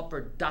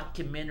Walper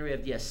documentary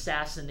of the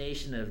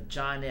assassination of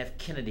John F.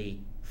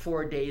 Kennedy,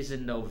 4 Days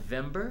in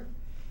November.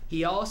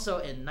 He also,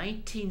 in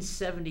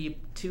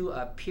 1972,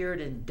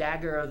 appeared in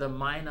Dagger of the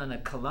Mind on a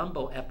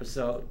Columbo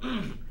episode,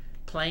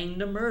 playing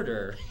the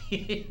murderer.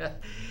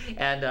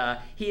 And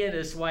he and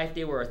his wife,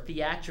 they were a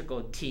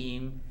theatrical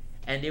team,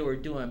 and they were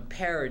doing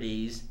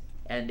parodies,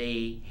 and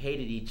they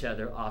hated each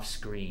other off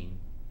screen.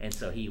 And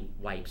so he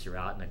wipes her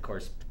out, and of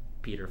course,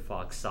 Peter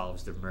Falk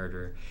solves the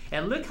murder.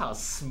 And look how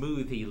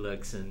smooth he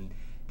looks in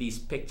these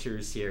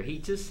pictures here. He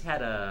just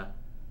had a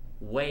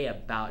way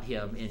about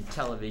him in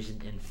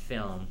television and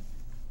film.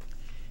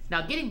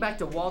 Now, getting back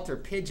to Walter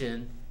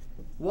Pidgeon,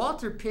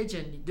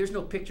 there's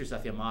no pictures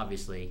of him,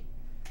 obviously,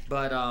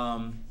 but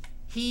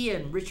he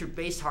and Richard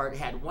Basehart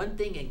had one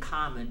thing in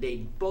common.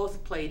 They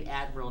both played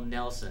Admiral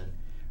Nelson.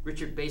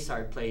 Richard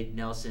Basehart played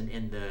Nelson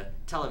in the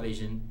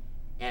television,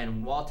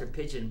 and Walter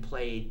Pidgeon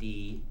played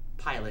the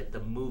pilot, the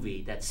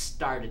movie that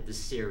started the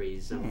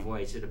series of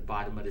Voyage to the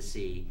Bottom of the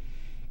Sea.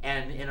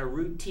 And in a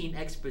routine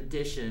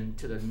expedition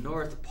to the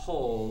North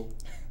Pole,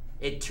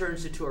 it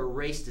turns into a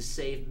race to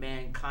save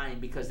mankind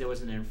because there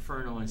was an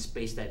inferno in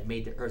space that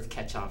made the Earth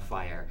catch on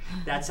fire.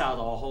 That's how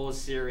the whole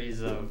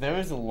series of... There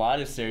was a lot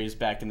of series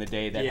back in the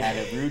day that had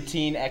a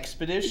routine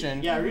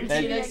expedition. Yeah,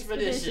 routine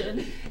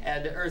expedition.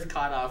 And the Earth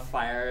caught on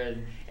fire,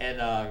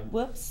 and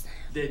whoops.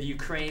 The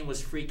Ukraine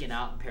was freaking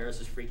out, and Paris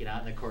was freaking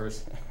out, and of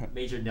course,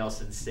 Major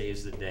Nelson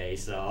saves the day,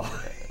 so...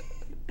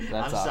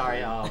 That's I'm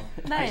sorry,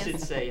 Nice. I should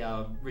say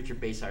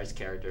Richard Basehart's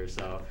character,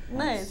 so...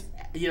 Nice.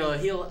 You know,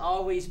 he'll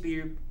always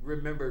be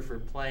remembered for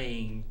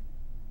playing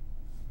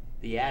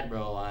the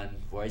Admiral on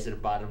Voyage to the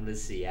Bottom of the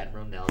Sea,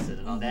 Admiral Nelson.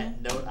 And on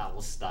that note, I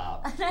will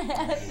stop.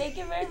 Thank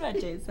you very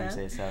much,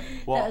 Jason.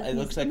 Well, it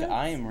looks like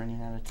I am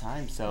running out of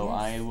time, so Yes.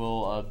 I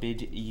will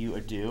bid you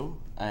adieu,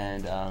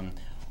 and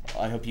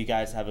I hope you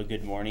guys have a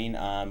good morning.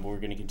 We're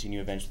going to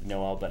continue eventually,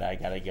 Noel, but I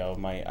gotta go.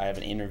 I have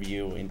an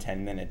interview in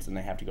 10 minutes, and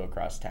I have to go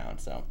across town.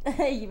 So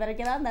You better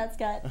get on that,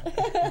 Scott.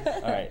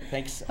 all right,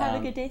 thanks.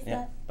 Have a good day, Scott.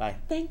 Yeah, bye.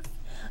 Thanks.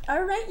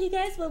 All right, you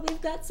guys. Well,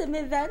 we've got some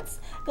events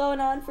going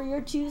on for your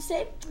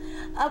Tuesday.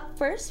 Up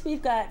first,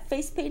 we've got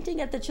face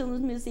painting at the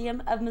Children's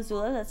Museum of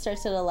Missoula that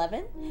starts at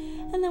 11.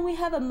 And then we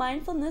have a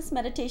mindfulness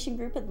meditation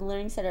group at the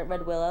Learning Center at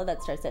Red Willow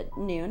that starts at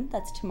noon.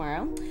 That's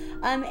tomorrow.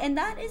 And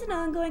that is an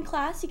ongoing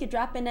class. You could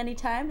drop in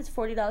anytime. It's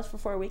 $40 for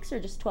 4 weeks or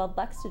just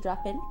 $12 to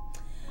drop in.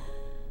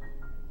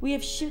 We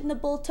have Shooting the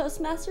Bull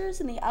Toastmasters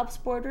in the Alps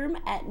Boardroom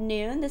at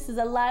noon. This is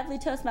a lively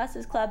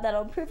Toastmasters club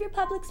that'll improve your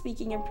public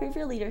speaking, improve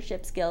your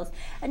leadership skills,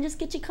 and just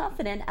get you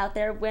confident out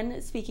there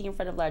when speaking in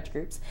front of large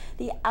groups.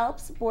 The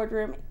Alps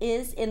Boardroom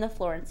is in the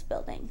Florence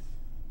building.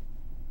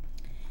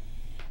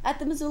 At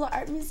the Missoula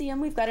Art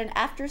Museum, we've got an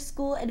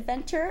after-school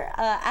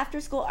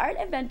art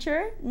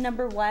adventure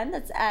number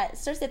 1.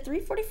 Starts at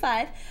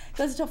 3:45,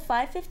 goes until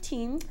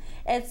 5:15.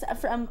 It's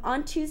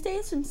on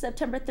Tuesdays from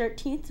September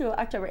 13th through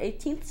October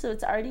 18th, so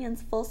it's already in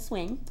full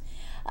swing.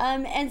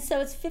 And so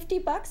it's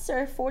 $50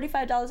 or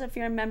 $45 if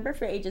you're a member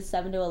for ages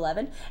 7 to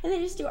 11. And they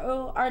just do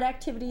art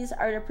activities,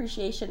 art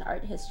appreciation,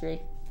 art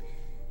history.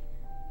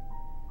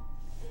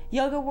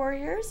 Yoga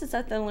Warriors is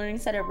at the Learning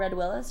Center at Red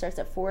Willow. It starts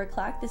at 4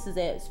 o'clock. This is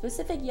a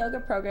specific yoga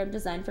program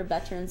designed for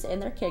veterans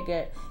and their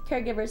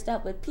caregivers to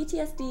help with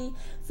PTSD,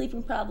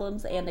 sleeping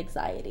problems, and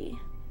anxiety.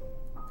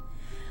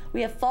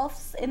 We have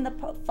Falf in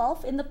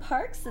the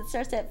Parks that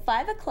starts at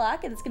 5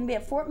 o'clock, and it's going to be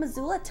at Fort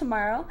Missoula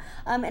tomorrow.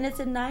 And it's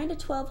a 9 to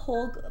 12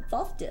 hole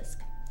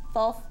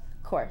Falf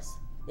course.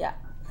 Yeah.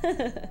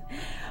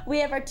 We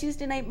have our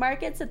Tuesday night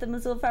markets at the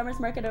Missoula Farmers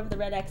Market over the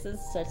Red X's.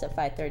 Starts at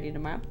 5:30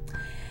 tomorrow.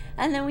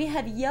 And then we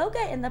have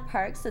yoga in the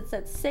parks. That's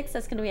at 6.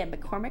 That's going to be at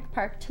McCormick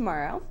Park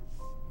tomorrow.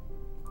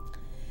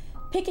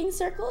 Picking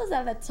Circle is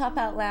at the Top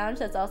Hat Lounge.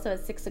 That's also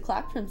at 6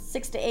 o'clock from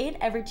 6 to 8.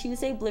 Every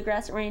Tuesday,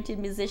 bluegrass-oriented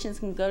musicians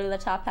can go to the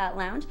Top Hat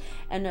Lounge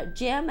and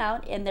jam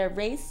out in their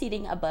raised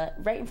seating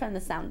right in front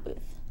of the sound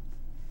booth.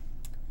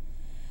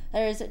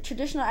 There's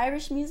traditional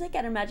Irish music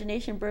at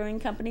Imagination Brewing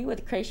Company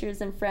with Crashers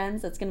and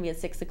Friends. That's going to be at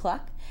 6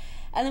 o'clock.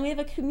 And then we have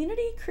a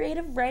community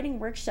creative writing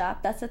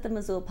workshop. That's at the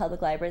Missoula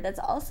Public Library. That's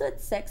also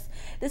at 6.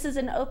 This is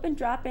an open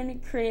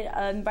drop-in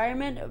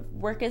environment.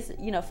 Work is,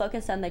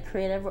 focused on the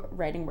creative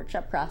writing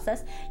workshop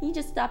process. You can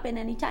just stop in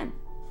anytime.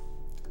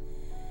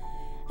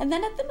 And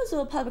then at the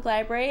Missoula Public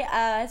Library,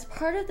 as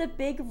part of the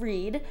Big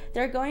Read,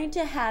 they're going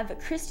to have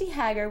Christy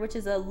Hager, which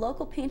is a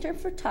local painter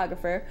and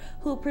photographer,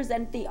 who will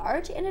present the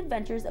art and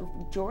adventures of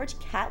George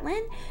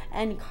Catlin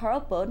and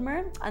Carl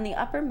Bodmer on the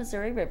Upper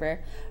Missouri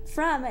River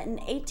from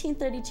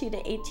 1832 to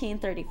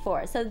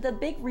 1834. So the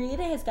Big Read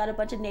has got a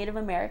bunch of Native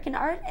American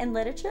art and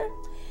literature.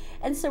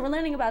 And so we're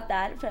learning about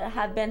that.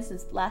 Have been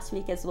since last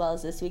week as well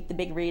as this week. The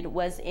Big Read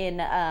was in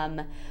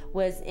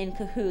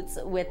cahoots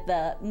with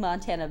the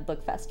Montana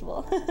Book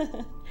Festival.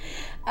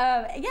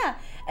 Yeah,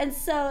 and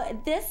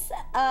so this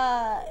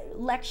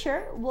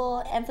lecture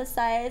will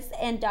emphasize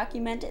and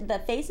document the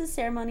faces,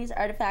 ceremonies,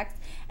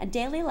 artifacts, and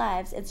daily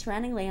lives and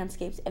surrounding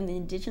landscapes of the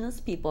indigenous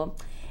people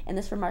in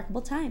this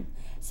remarkable time.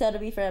 So it'll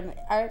be from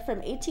art from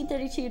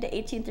 1832 to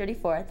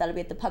 1834. That'll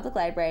be at the Public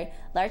Library,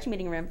 large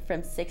meeting room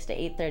from 6 to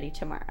 8:30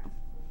 tomorrow.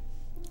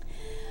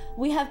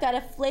 We have got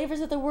a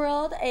Flavors of the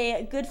World,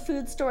 a good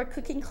food store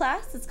cooking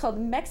class. It's called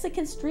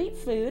Mexican Street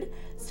Food.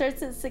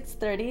 Starts at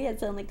 6:30.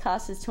 Its only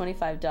cost is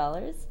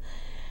 $25.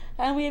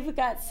 And we've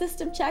got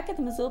System Check at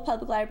the Missoula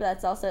Public Library.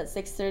 That's also at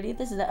 6:30.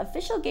 This is an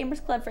official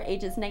gamers club for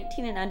ages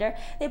 19 and under.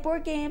 They have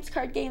board games,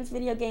 card games,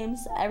 video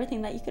games,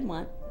 everything that you could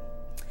want.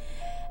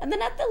 And then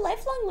at the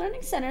Lifelong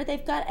Learning Center,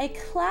 they've got a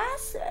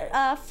class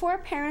for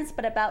parents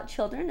but about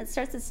children. It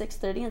starts at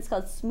 6:30 and it's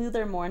called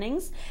Smoother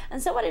Mornings.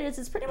 And so what it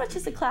is pretty much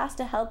just a class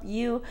to help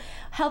your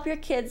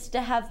kids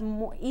to have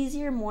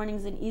easier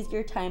mornings and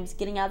easier times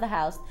getting out of the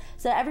house,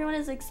 so everyone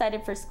is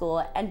excited for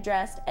school and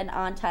dressed and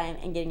on time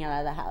and getting out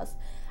of the house.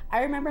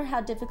 I remember how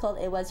difficult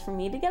it was for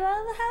me to get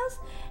out of the house,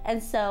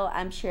 and so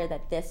I'm sure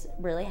that this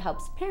really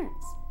helps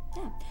parents.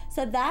 Yeah,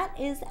 so that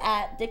is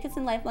at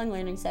Dickinson Lifelong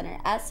Learning Center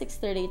at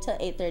 6:30 till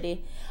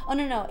 8:30. Oh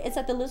no, it's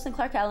at the Lewis and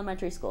Clark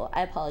Elementary School.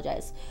 I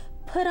apologize.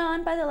 Put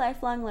on by the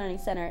Lifelong Learning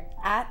Center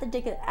at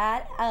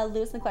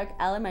Lewis and Clark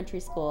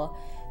Elementary School,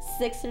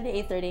 6:30 to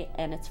 8:30,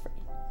 and it's free.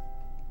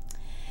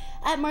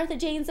 At Martha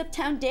Jane's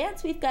Uptown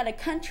Dance, we've got a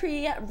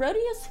country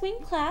rodeo swing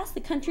class,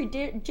 the Country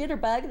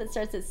Jitterbug, that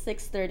starts at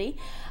 6:30.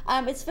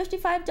 It's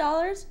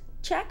 $55.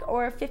 Check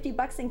or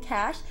 $50 in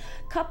cash.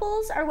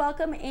 Couples are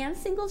welcome and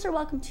singles are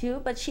welcome too,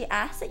 but she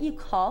asks that you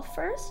call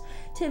first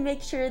to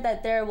make sure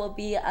that there will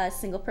be a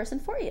single person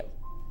for you.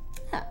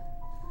 Yeah.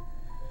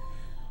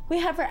 We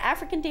have our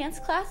African dance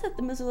class at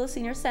the Missoula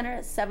Senior Center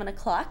at 7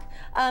 o'clock.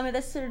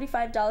 That's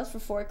 $35 for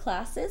 4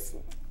 classes.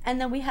 And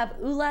then we have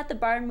Ula at the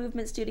Barn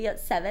Movement Studio at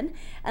 7.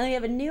 And then we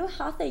have a new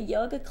Hatha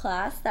Yoga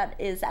class that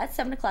is at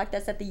 7 o'clock.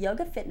 That's at the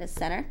Yoga Fitness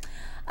Center.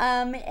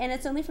 And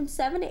it's only from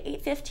 7 to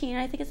 8:15.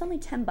 I think it's only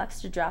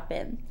 $10 to drop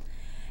in.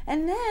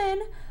 And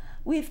then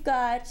we've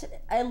got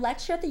a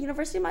lecture at the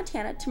University of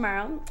Montana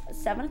tomorrow,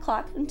 7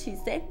 o'clock on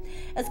Tuesday.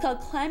 It's called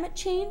Climate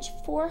Change,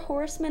 4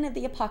 Horsemen of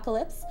the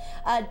Apocalypse.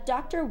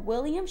 Dr.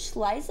 William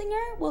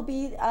Schleisinger will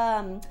be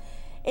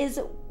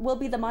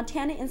the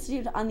Montana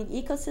Institute on the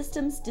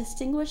Ecosystem's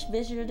Distinguished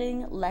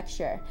Visiting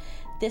Lecture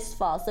this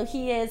fall. So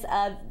he is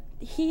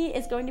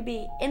going to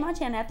be in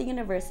Montana at the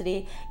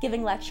university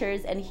giving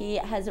lectures, and he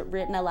has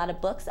written a lot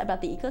of books about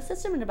the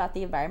ecosystem and about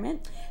the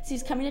environment. So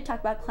he's coming to talk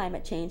about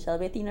climate change. That'll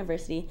be at the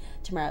university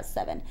tomorrow at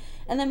 7.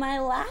 And then my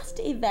last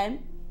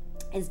event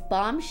is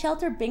Bomb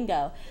Shelter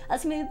Bingo.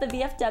 That's going to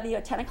be at the VFW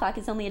at 10 o'clock.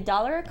 It's only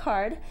 $1 a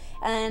card.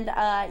 And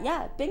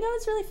yeah, bingo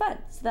is really fun.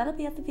 So that'll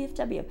be at the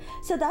VFW.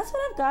 So that's what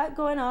I've got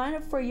going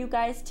on for you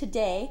guys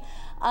today.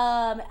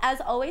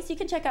 As always, you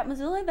can check out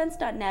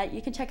MissoulaEvents.net.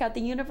 You can check out the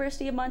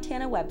University of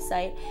Montana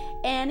website.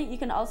 And you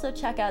can also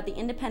check out the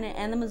Independent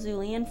and the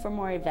Missoulian for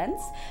more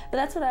events. But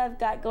that's what I've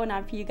got going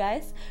on for you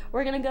guys.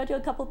 We're going to go to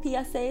a couple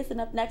PSAs.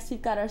 And up next,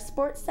 we've got our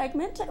sports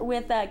segment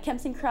with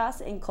Kempson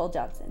Cross and Cole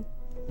Johnson.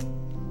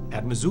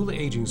 At Missoula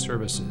Aging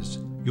Services,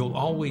 you'll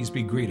always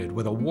be greeted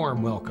with a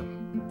warm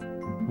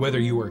welcome. Whether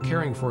you are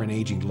caring for an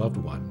aging loved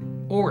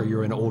one or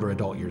you're an older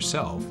adult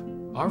yourself,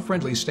 our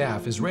friendly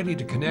staff is ready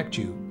to connect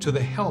you to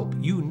the help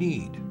you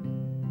need.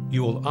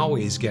 You will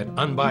always get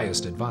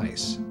unbiased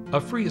advice,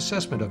 a free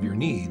assessment of your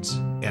needs,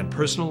 and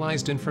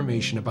personalized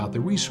information about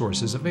the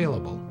resources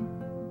available.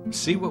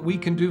 See what we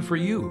can do for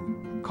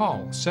you.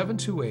 Call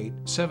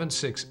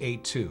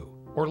 728-7682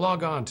 or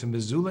log on to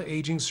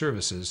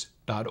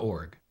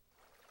MissoulaAgingServices.org.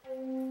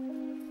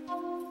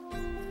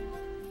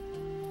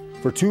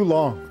 For too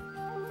long,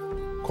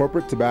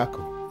 corporate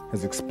tobacco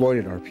has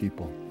exploited our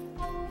people,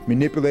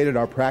 manipulated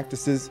our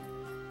practices,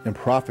 and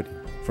profited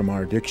from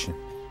our addiction.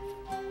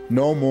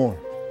 No more.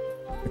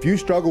 If you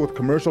struggle with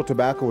commercial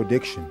tobacco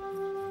addiction,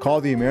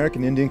 call the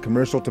American Indian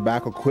Commercial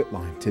Tobacco Quit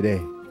Line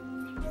today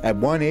at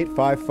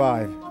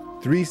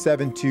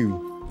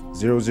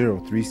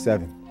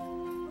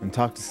 1-855-372-0037 and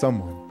talk to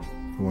someone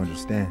who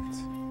understands.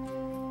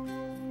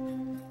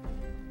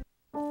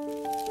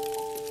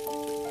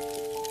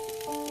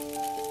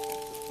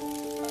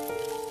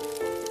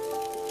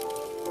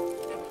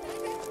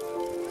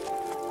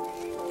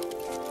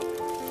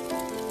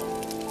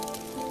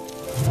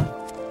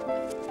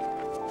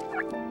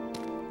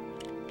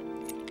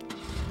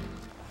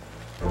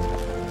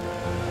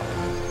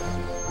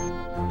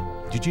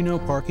 Did you know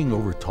parking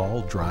over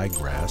tall, dry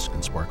grass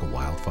can spark a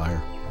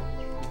wildfire?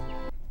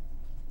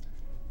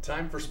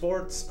 Time for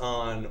sports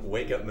on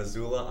Wake Up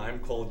Missoula. I'm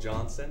Cole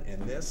Johnson,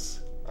 and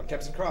I'm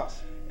Kempson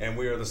Cross. And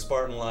we are the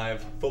Spartan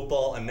Live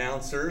football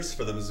announcers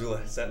for the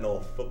Missoula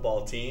Sentinel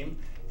football team.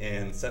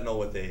 And Sentinel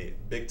with a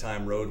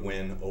big-time road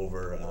win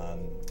over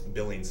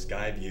Billings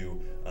Skyview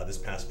this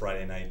past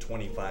Friday night,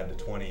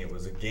 25-20. It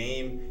was a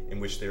game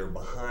in which they were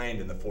behind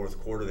in the fourth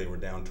quarter. They were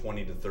down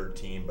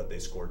 20-13, but they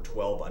scored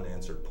 12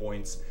 unanswered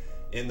points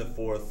in the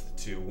fourth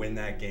to win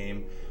that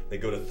game. They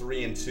go to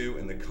 3-2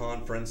 in the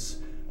conference.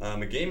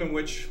 A game in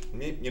which,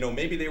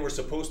 maybe they were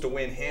supposed to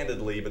win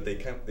handedly, but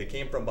they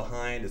came from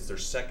behind. It's their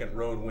second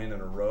road win in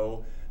a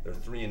row. They're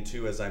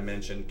 3-2, as I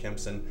mentioned.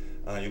 Kempson,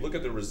 you look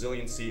at the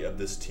resiliency of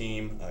this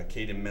team.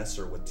 Caden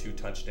Messer with 2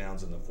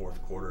 touchdowns in the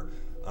fourth quarter.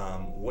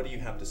 What do you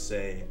have to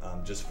say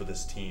just for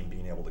this team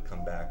being able to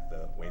come back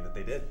the way that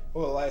they did?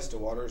 Well, Elias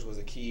DeWaters was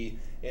a key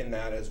in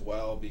that as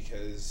well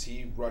because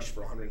he rushed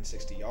for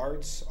 160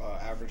 yards,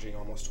 averaging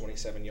almost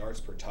 27 yards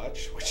per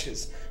touch, which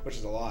is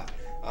a lot.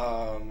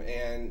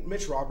 And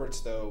Mitch Roberts,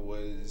 though,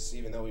 was,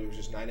 even though he was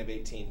just 9 of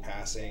 18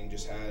 passing,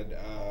 just had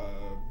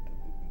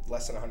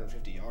less than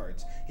 150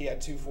 yards. He had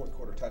 2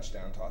 fourth-quarter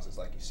touchdown tosses,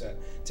 like you said,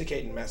 to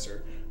Caden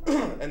Messer.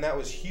 And that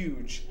was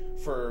huge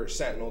for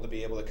Sentinel to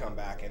be able to come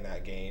back in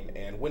that game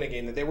and win a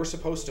game that they were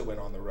supposed to win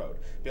on the road.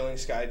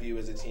 Billings Skyview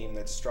is a team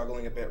that's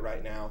struggling a bit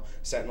right now.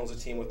 Sentinel's a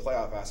team with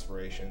playoff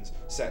aspirations.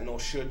 Sentinel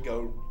should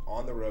go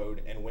on the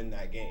road and win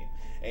that game.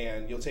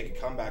 And you'll take a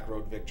comeback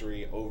road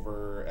victory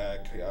over a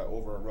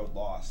road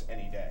loss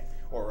any day,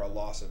 or a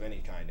loss of any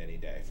kind any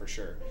day, for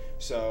sure.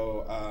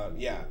 So,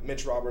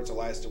 Mitch Roberts,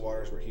 Elias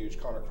DeWaters were huge.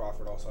 Connor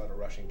Crawford also had a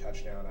rushing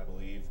touchdown, I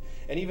believe.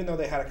 And even though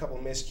they had a couple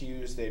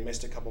miscues, they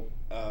missed a couple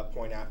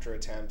point-after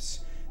attempts.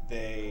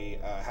 They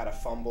had a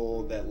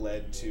fumble that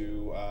led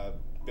to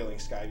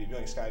Billings Skyview.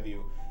 Billings Skyview,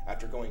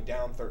 after going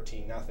down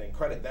 13-0,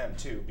 credit them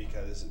too,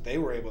 because they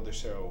were able to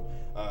show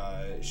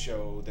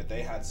that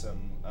they had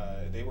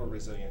they were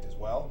resilient as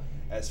well,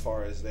 as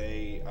far as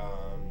they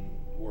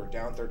were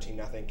down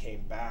 13-0,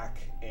 came back,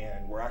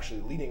 and were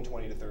actually leading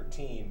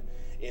 20-13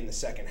 in the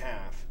second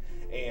half.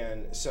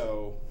 And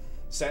so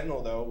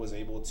Sentinel, though, was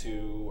able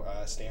to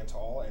stand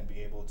tall and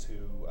be able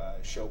to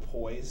show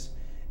poise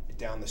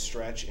down the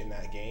stretch in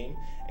that game,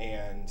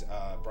 and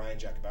Brian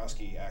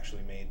Jakubowski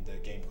actually made the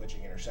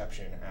game-clinching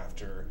interception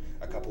after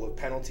a couple of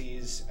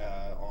penalties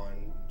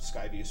on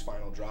Skyview's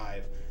final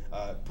drive,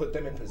 put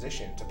them in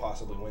position to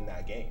possibly win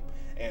that game.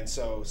 And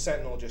so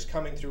Sentinel just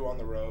coming through on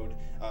the road,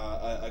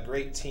 a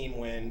great team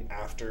win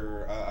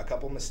after a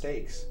couple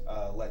mistakes,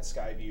 let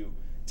Skyview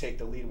take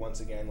the lead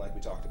once again, like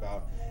we talked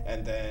about,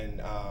 and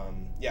then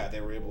they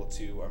were able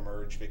to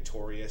emerge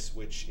victorious,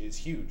 which is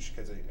huge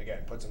because it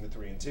again puts them to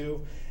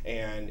 3-2,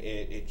 and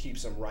it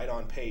keeps them right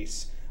on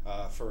pace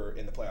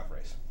in the playoff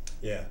race.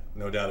 Yeah,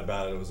 no doubt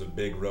about it. It was a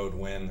big road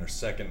win, their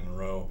second in a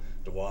row.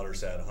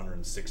 DeWaters had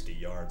 160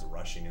 yards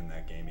rushing in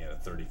that game. He had a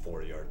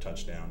 34-yard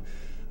touchdown.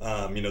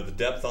 The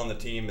depth on the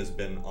team has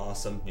been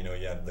awesome. You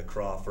have the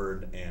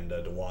Crawford and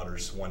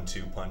DeWaters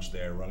 1-2 punch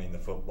there running the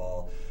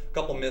football. A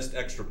couple missed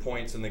extra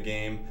points in the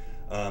game.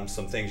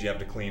 Some things you have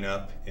to clean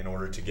up in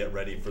order to get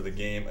ready for the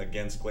game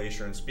against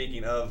Glacier. And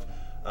speaking of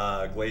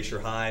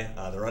Glacier High,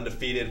 they're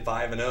undefeated,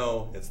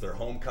 5-0. It's their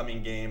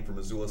homecoming game for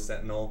Missoula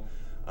Sentinel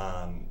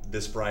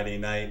this Friday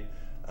night.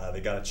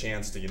 They got a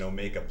chance to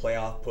make a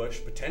playoff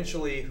push,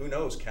 potentially, who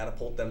knows,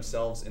 catapult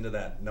themselves into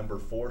that number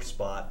 4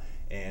 spot,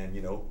 and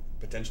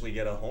potentially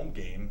get a home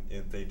game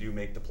if they do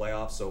make the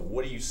playoffs. So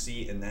what do you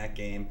see in that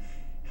game?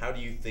 How do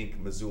you think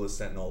Missoula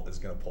Sentinel is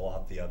going to pull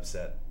off the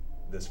upset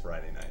this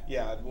Friday night.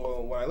 Yeah,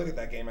 well, when I look at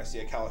that game, I see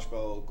a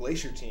Kalispell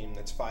Glacier team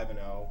that's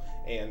 5-0,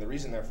 and the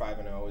reason they're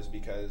 5-0 is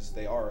because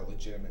they are a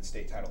legitimate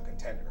state title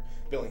contender.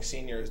 Billings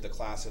Senior is the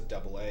class of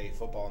AA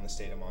football in the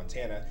state of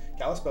Montana.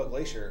 Kalispell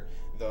Glacier,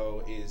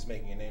 though, is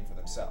making a name for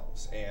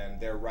themselves, and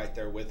they're right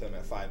there with them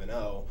at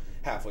 5-0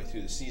 halfway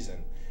through the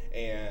season.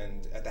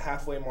 And at the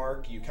halfway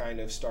mark, you kind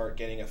of start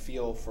getting a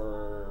feel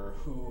for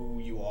who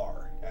you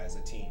are as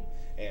a team.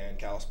 And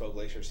Kalispell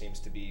Glacier seems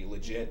to be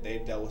legit.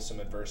 They've dealt with some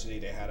adversity.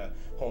 They had a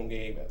home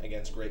game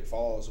against Great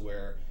Falls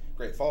where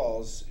Great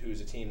Falls,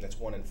 who's a team that's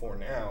 1-4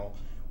 now,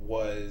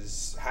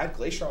 had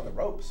Glacier on the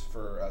ropes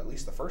for at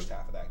least the first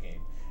half of that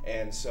game.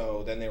 And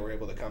so then they were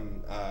able to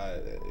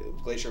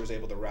Glacier was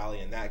able to rally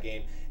in that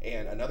game.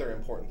 And another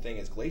important thing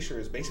is Glacier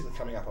is basically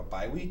coming off a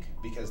bye week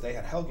because they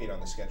had Hellgate on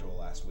the schedule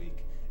last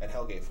week. And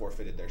Hellgate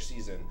forfeited their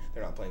season.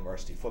 They're not playing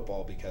varsity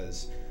football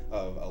because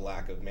of a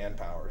lack of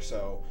manpower.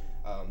 So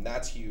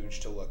that's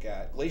huge to look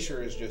at.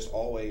 Glacier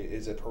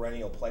is a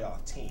perennial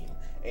playoff team,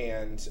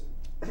 and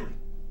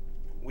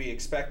we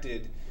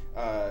expected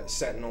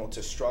Sentinel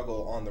to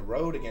struggle on the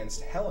road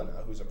against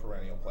Helena, who's a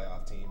perennial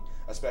playoff team,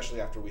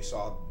 especially after we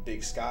saw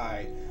Big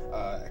Sky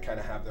kind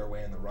of have their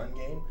way in the run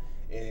game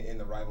in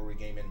the rivalry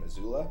game in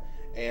Missoula.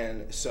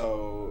 And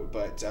so,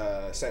 but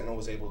Sentinel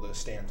was able to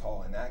stand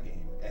tall in that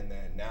game, and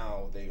then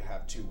now they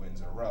have 2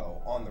 wins in a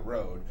row on the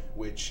road,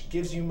 which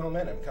gives you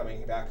momentum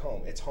coming back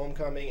home. It's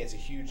homecoming. It's a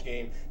huge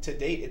game. To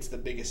date, it's the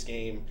biggest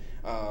game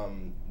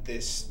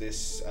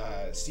this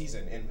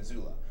season in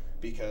Missoula,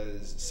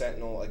 because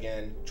Sentinel,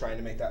 again, trying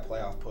to make that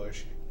playoff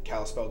push.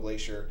 Kalispell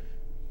Glacier,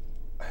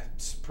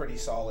 it's pretty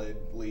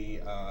solidly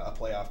a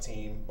playoff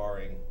team,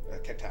 barring a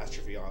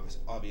catastrophe,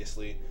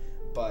 obviously.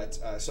 But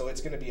so it's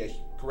going to be a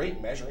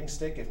great measuring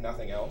stick, if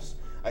nothing else.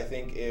 I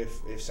think if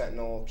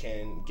Sentinel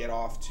can get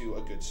off to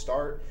a good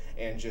start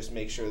and just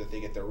make sure that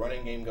they get their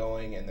running game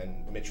going, and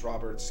then Mitch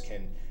Roberts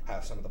can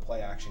have some of the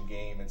play action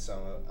game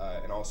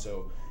and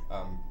also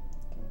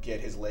get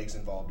his legs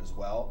involved as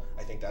well,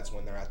 I think that's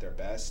when they're at their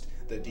best.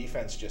 The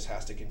defense just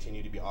has to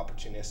continue to be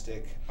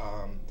opportunistic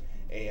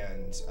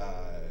and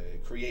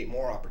create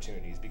more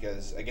opportunities,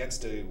 because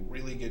against a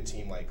really good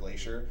team like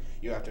Glacier,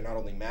 you have to not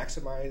only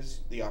maximize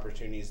the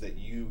opportunities that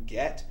you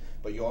get,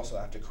 but you also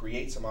have to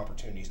create some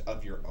opportunities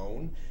of your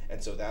own.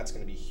 And so that's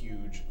going to be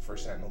huge for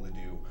Sentinel to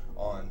do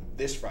on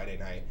this Friday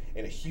night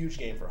in a huge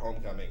game for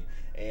homecoming.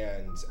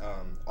 And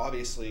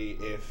obviously,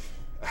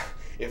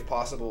 if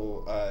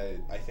possible,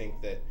 I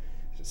think that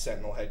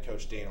Sentinel head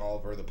coach Dane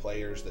Oliver, the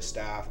players, the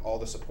staff, all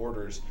the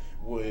supporters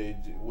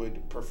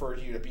would prefer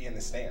you to be in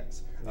the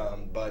stands.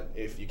 But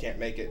if you can't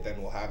make it,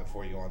 then we'll have it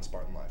for you on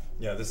Spartan Live.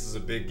 Yeah, this is a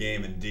big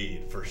game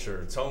indeed, for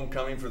sure. It's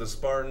homecoming for the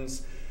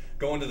Spartans.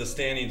 Going to the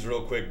standings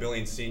real quick,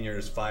 Billings Senior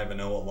is 5-0,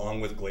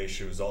 along with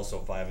Glacier, who's also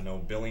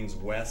 5-0. Billings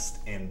West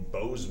and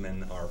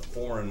Bozeman are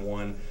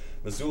 4-1.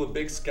 Missoula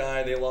Big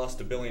Sky, they lost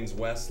to Billings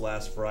West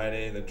last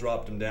Friday. That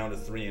dropped them down to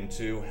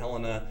 3-2.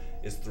 Helena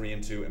is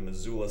 3-2, and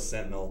Missoula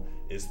Sentinel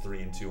is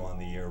 3-2 on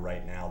the year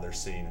right now. They're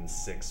sitting in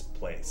 6th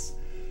place.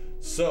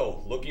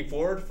 So, looking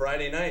forward,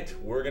 Friday night,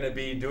 we're going to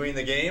be doing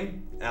the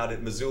game out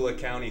at Missoula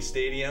County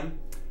Stadium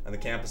on the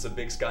campus of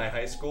Big Sky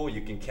High School.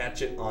 You can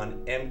catch it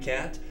on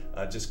MCAT.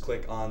 Just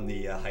click on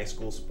the high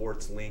school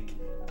sports link,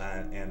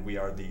 and we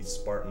are the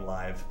Spartan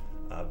Live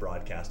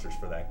broadcasters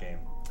for that game.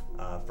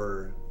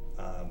 For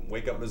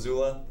Wake Up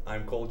Missoula,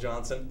 I'm Cole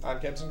Johnson. I'm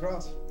Kempson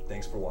Cross.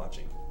 Thanks for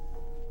watching.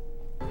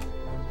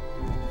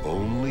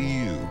 Only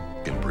you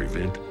can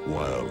prevent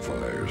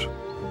wildfires.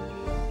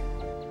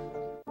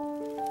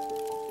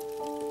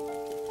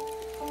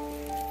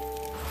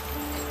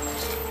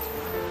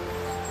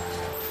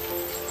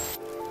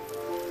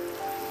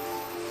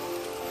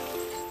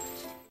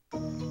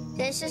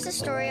 This is the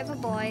story of a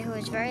boy who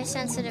is very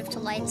sensitive to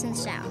lights and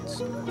sounds.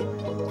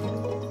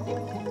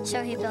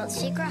 So he built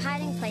secret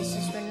hiding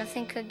places where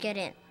nothing could get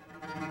in.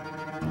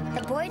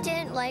 The boy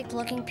didn't like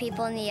looking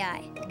people in the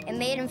eye. It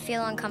made him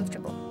feel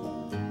uncomfortable.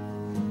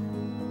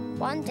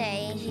 One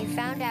day, he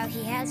found out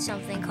he had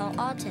something called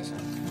autism.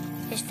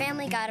 His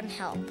family got him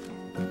help,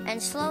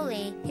 and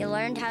slowly, he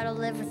learned how to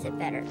live with it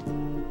better.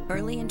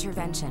 Early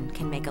intervention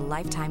can make a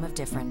lifetime of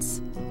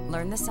difference.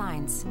 Learn the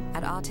signs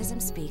at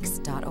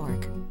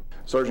autismspeaks.org.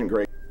 Sergeant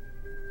Gray.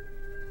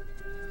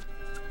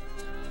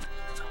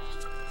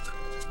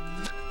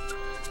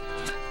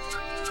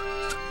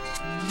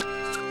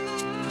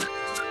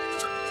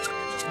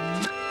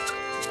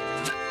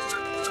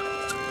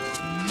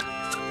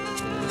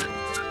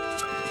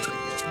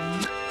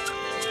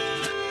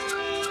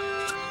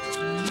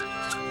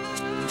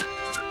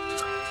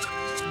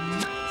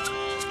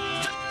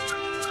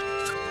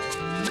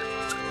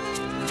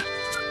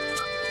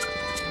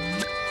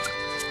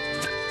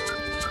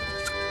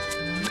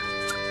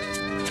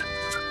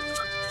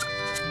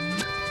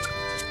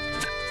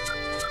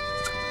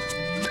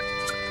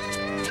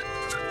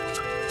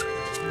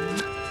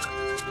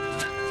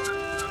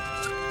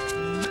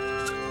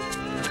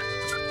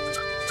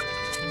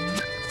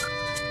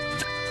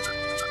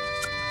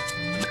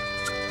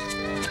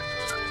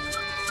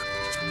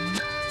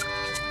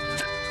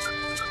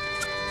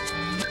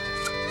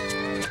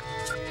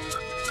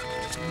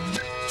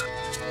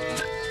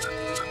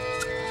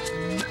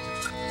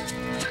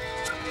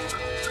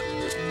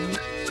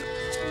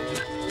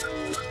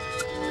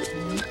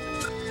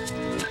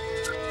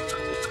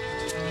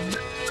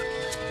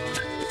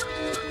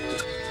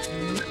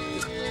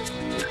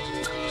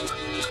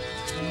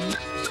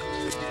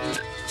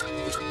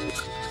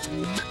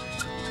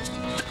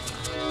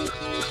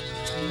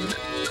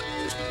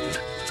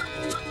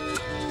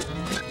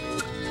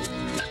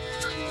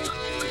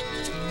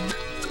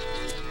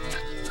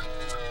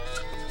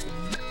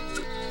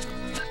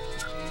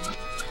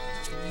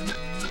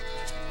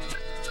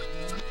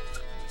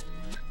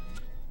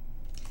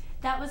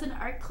 That was an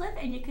art clip,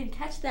 and you can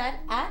catch that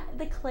at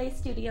the Clay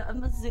Studio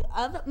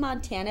of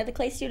Montana. The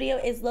Clay Studio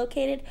is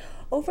located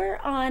over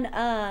on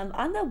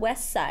the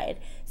west side.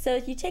 So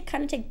if you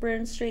kind of take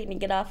Burn Street and you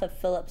get off of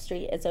Phillip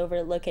Street, it's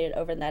located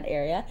over in that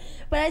area.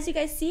 But as you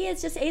guys see,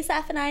 it's just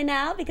Asaph and I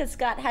now because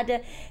Scott had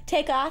to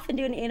take off and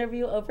do an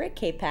interview over at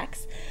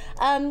K-Pax.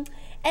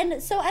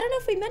 And so I don't know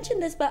if we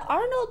mentioned this, but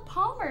Arnold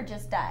Palmer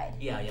just died.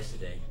 Yeah,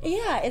 yesterday.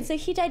 Yeah, and so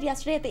he died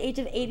yesterday at the age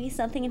of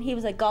 80-something, and he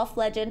was a golf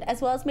legend,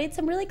 as well as made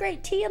some really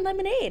great tea and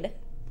lemonade.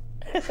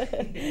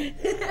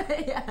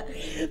 Yeah.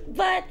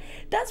 But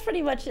that's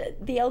pretty much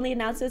the only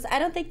announcements. I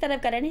don't think that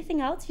I've got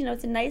anything else. You know,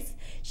 it's a nice,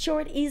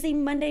 short, easy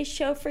Monday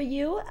show for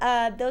you.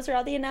 Those are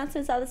all the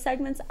announcements, all the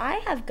segments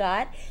I have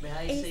got. May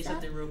I say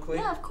something real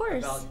quick? Yeah, of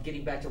course. About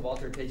getting back to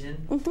Walter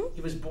Pidgeon.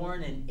 He was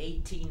born in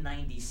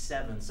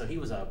 1897, so he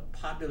was a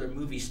popular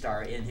movie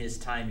star in his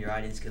time. Your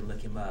audience can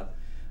look him up.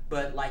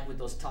 But like with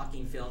those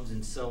talking films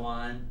and so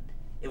on,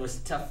 it was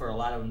tough for a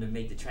lot of them to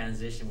make the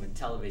transition when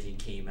television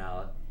came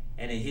out.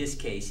 And in his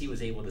case, he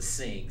was able to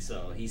sing,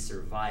 so he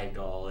survived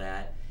all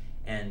that.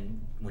 And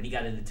when he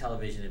got into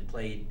television and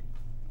played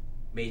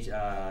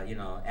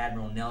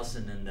Admiral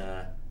Nelson in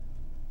the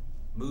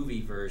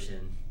movie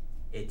version,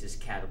 it just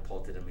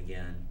catapulted him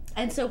again.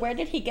 And so where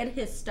did he get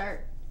his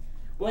start?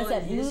 Well, was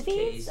it movies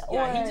case, or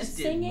yeah, he just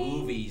singing? did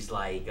movies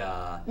like,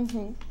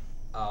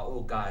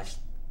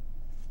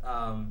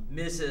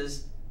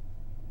 Mrs.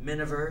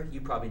 Miniver.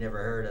 You probably never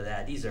heard of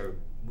that. These are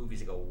movies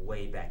that go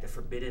way back. The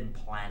Forbidden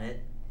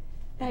Planet.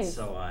 And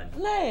so on.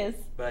 Nice.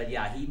 But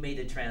yeah, he made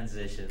a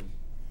transition.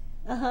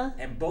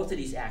 And both of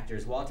these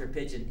actors, Walter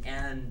Pidgeon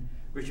and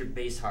Richard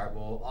Basehart,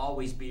 will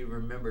always be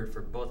remembered for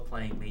both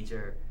playing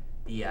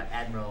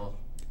Admiral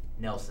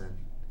Nelson.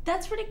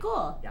 That's pretty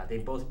cool. Yeah, they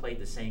both played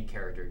the same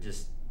character.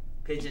 Just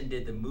Pidgeon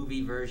did the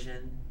movie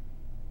version,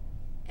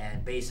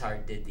 and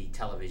Basehart did the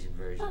television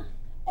version.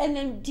 And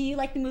then, do you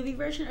like the movie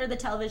version or the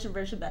television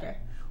version better?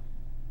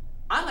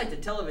 I like the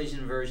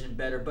television version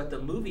better, but the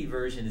movie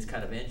version is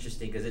kind of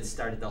interesting because it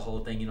started the whole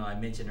thing. You know, I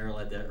mentioned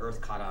earlier the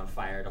Earth caught on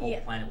fire, the whole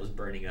planet was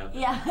burning up.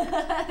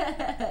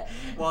 Yeah.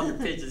 Walter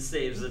Pidgeon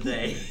saves the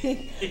day.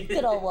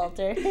 Good old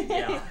Walter.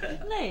 Yeah.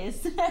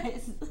 Nice.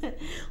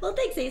 Well,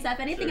 thanks,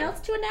 Asaph. Anything else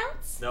to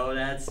announce? No,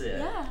 that's it.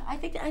 Yeah, I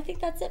think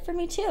that's it for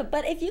me too.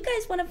 But if you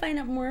guys want to find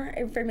out more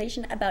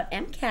information about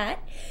MCAT,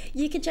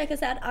 you can check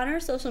us out on our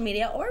social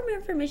media, or more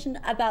information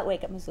about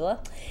Wake Up Missoula.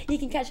 You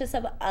can catch us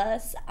on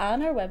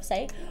our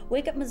website,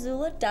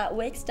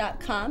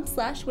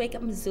 wakeupmissoula.wix.com/Wake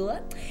Up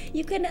Missoula.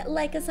 You can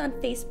like us on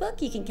Facebook.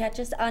 You can catch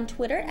us on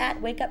Twitter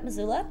at Wake Up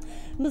Missoula.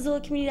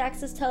 Missoula Community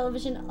Access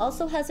Television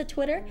also has a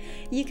Twitter.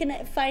 You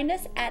can find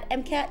us at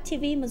MCAT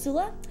TV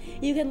Missoula.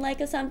 You can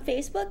like us on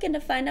Facebook, and to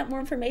find out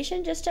more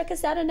information, just check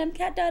us out on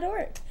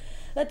MCAT.org.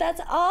 But that's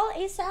all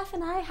Asaph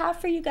and I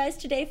have for you guys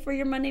today for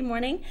your Monday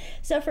morning.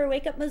 So for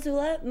Wake Up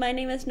Missoula, my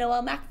name is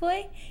Noelle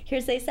McAvoy.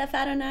 Here's Asaph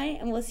Adonai,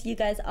 and we'll see you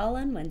guys all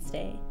on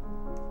Wednesday.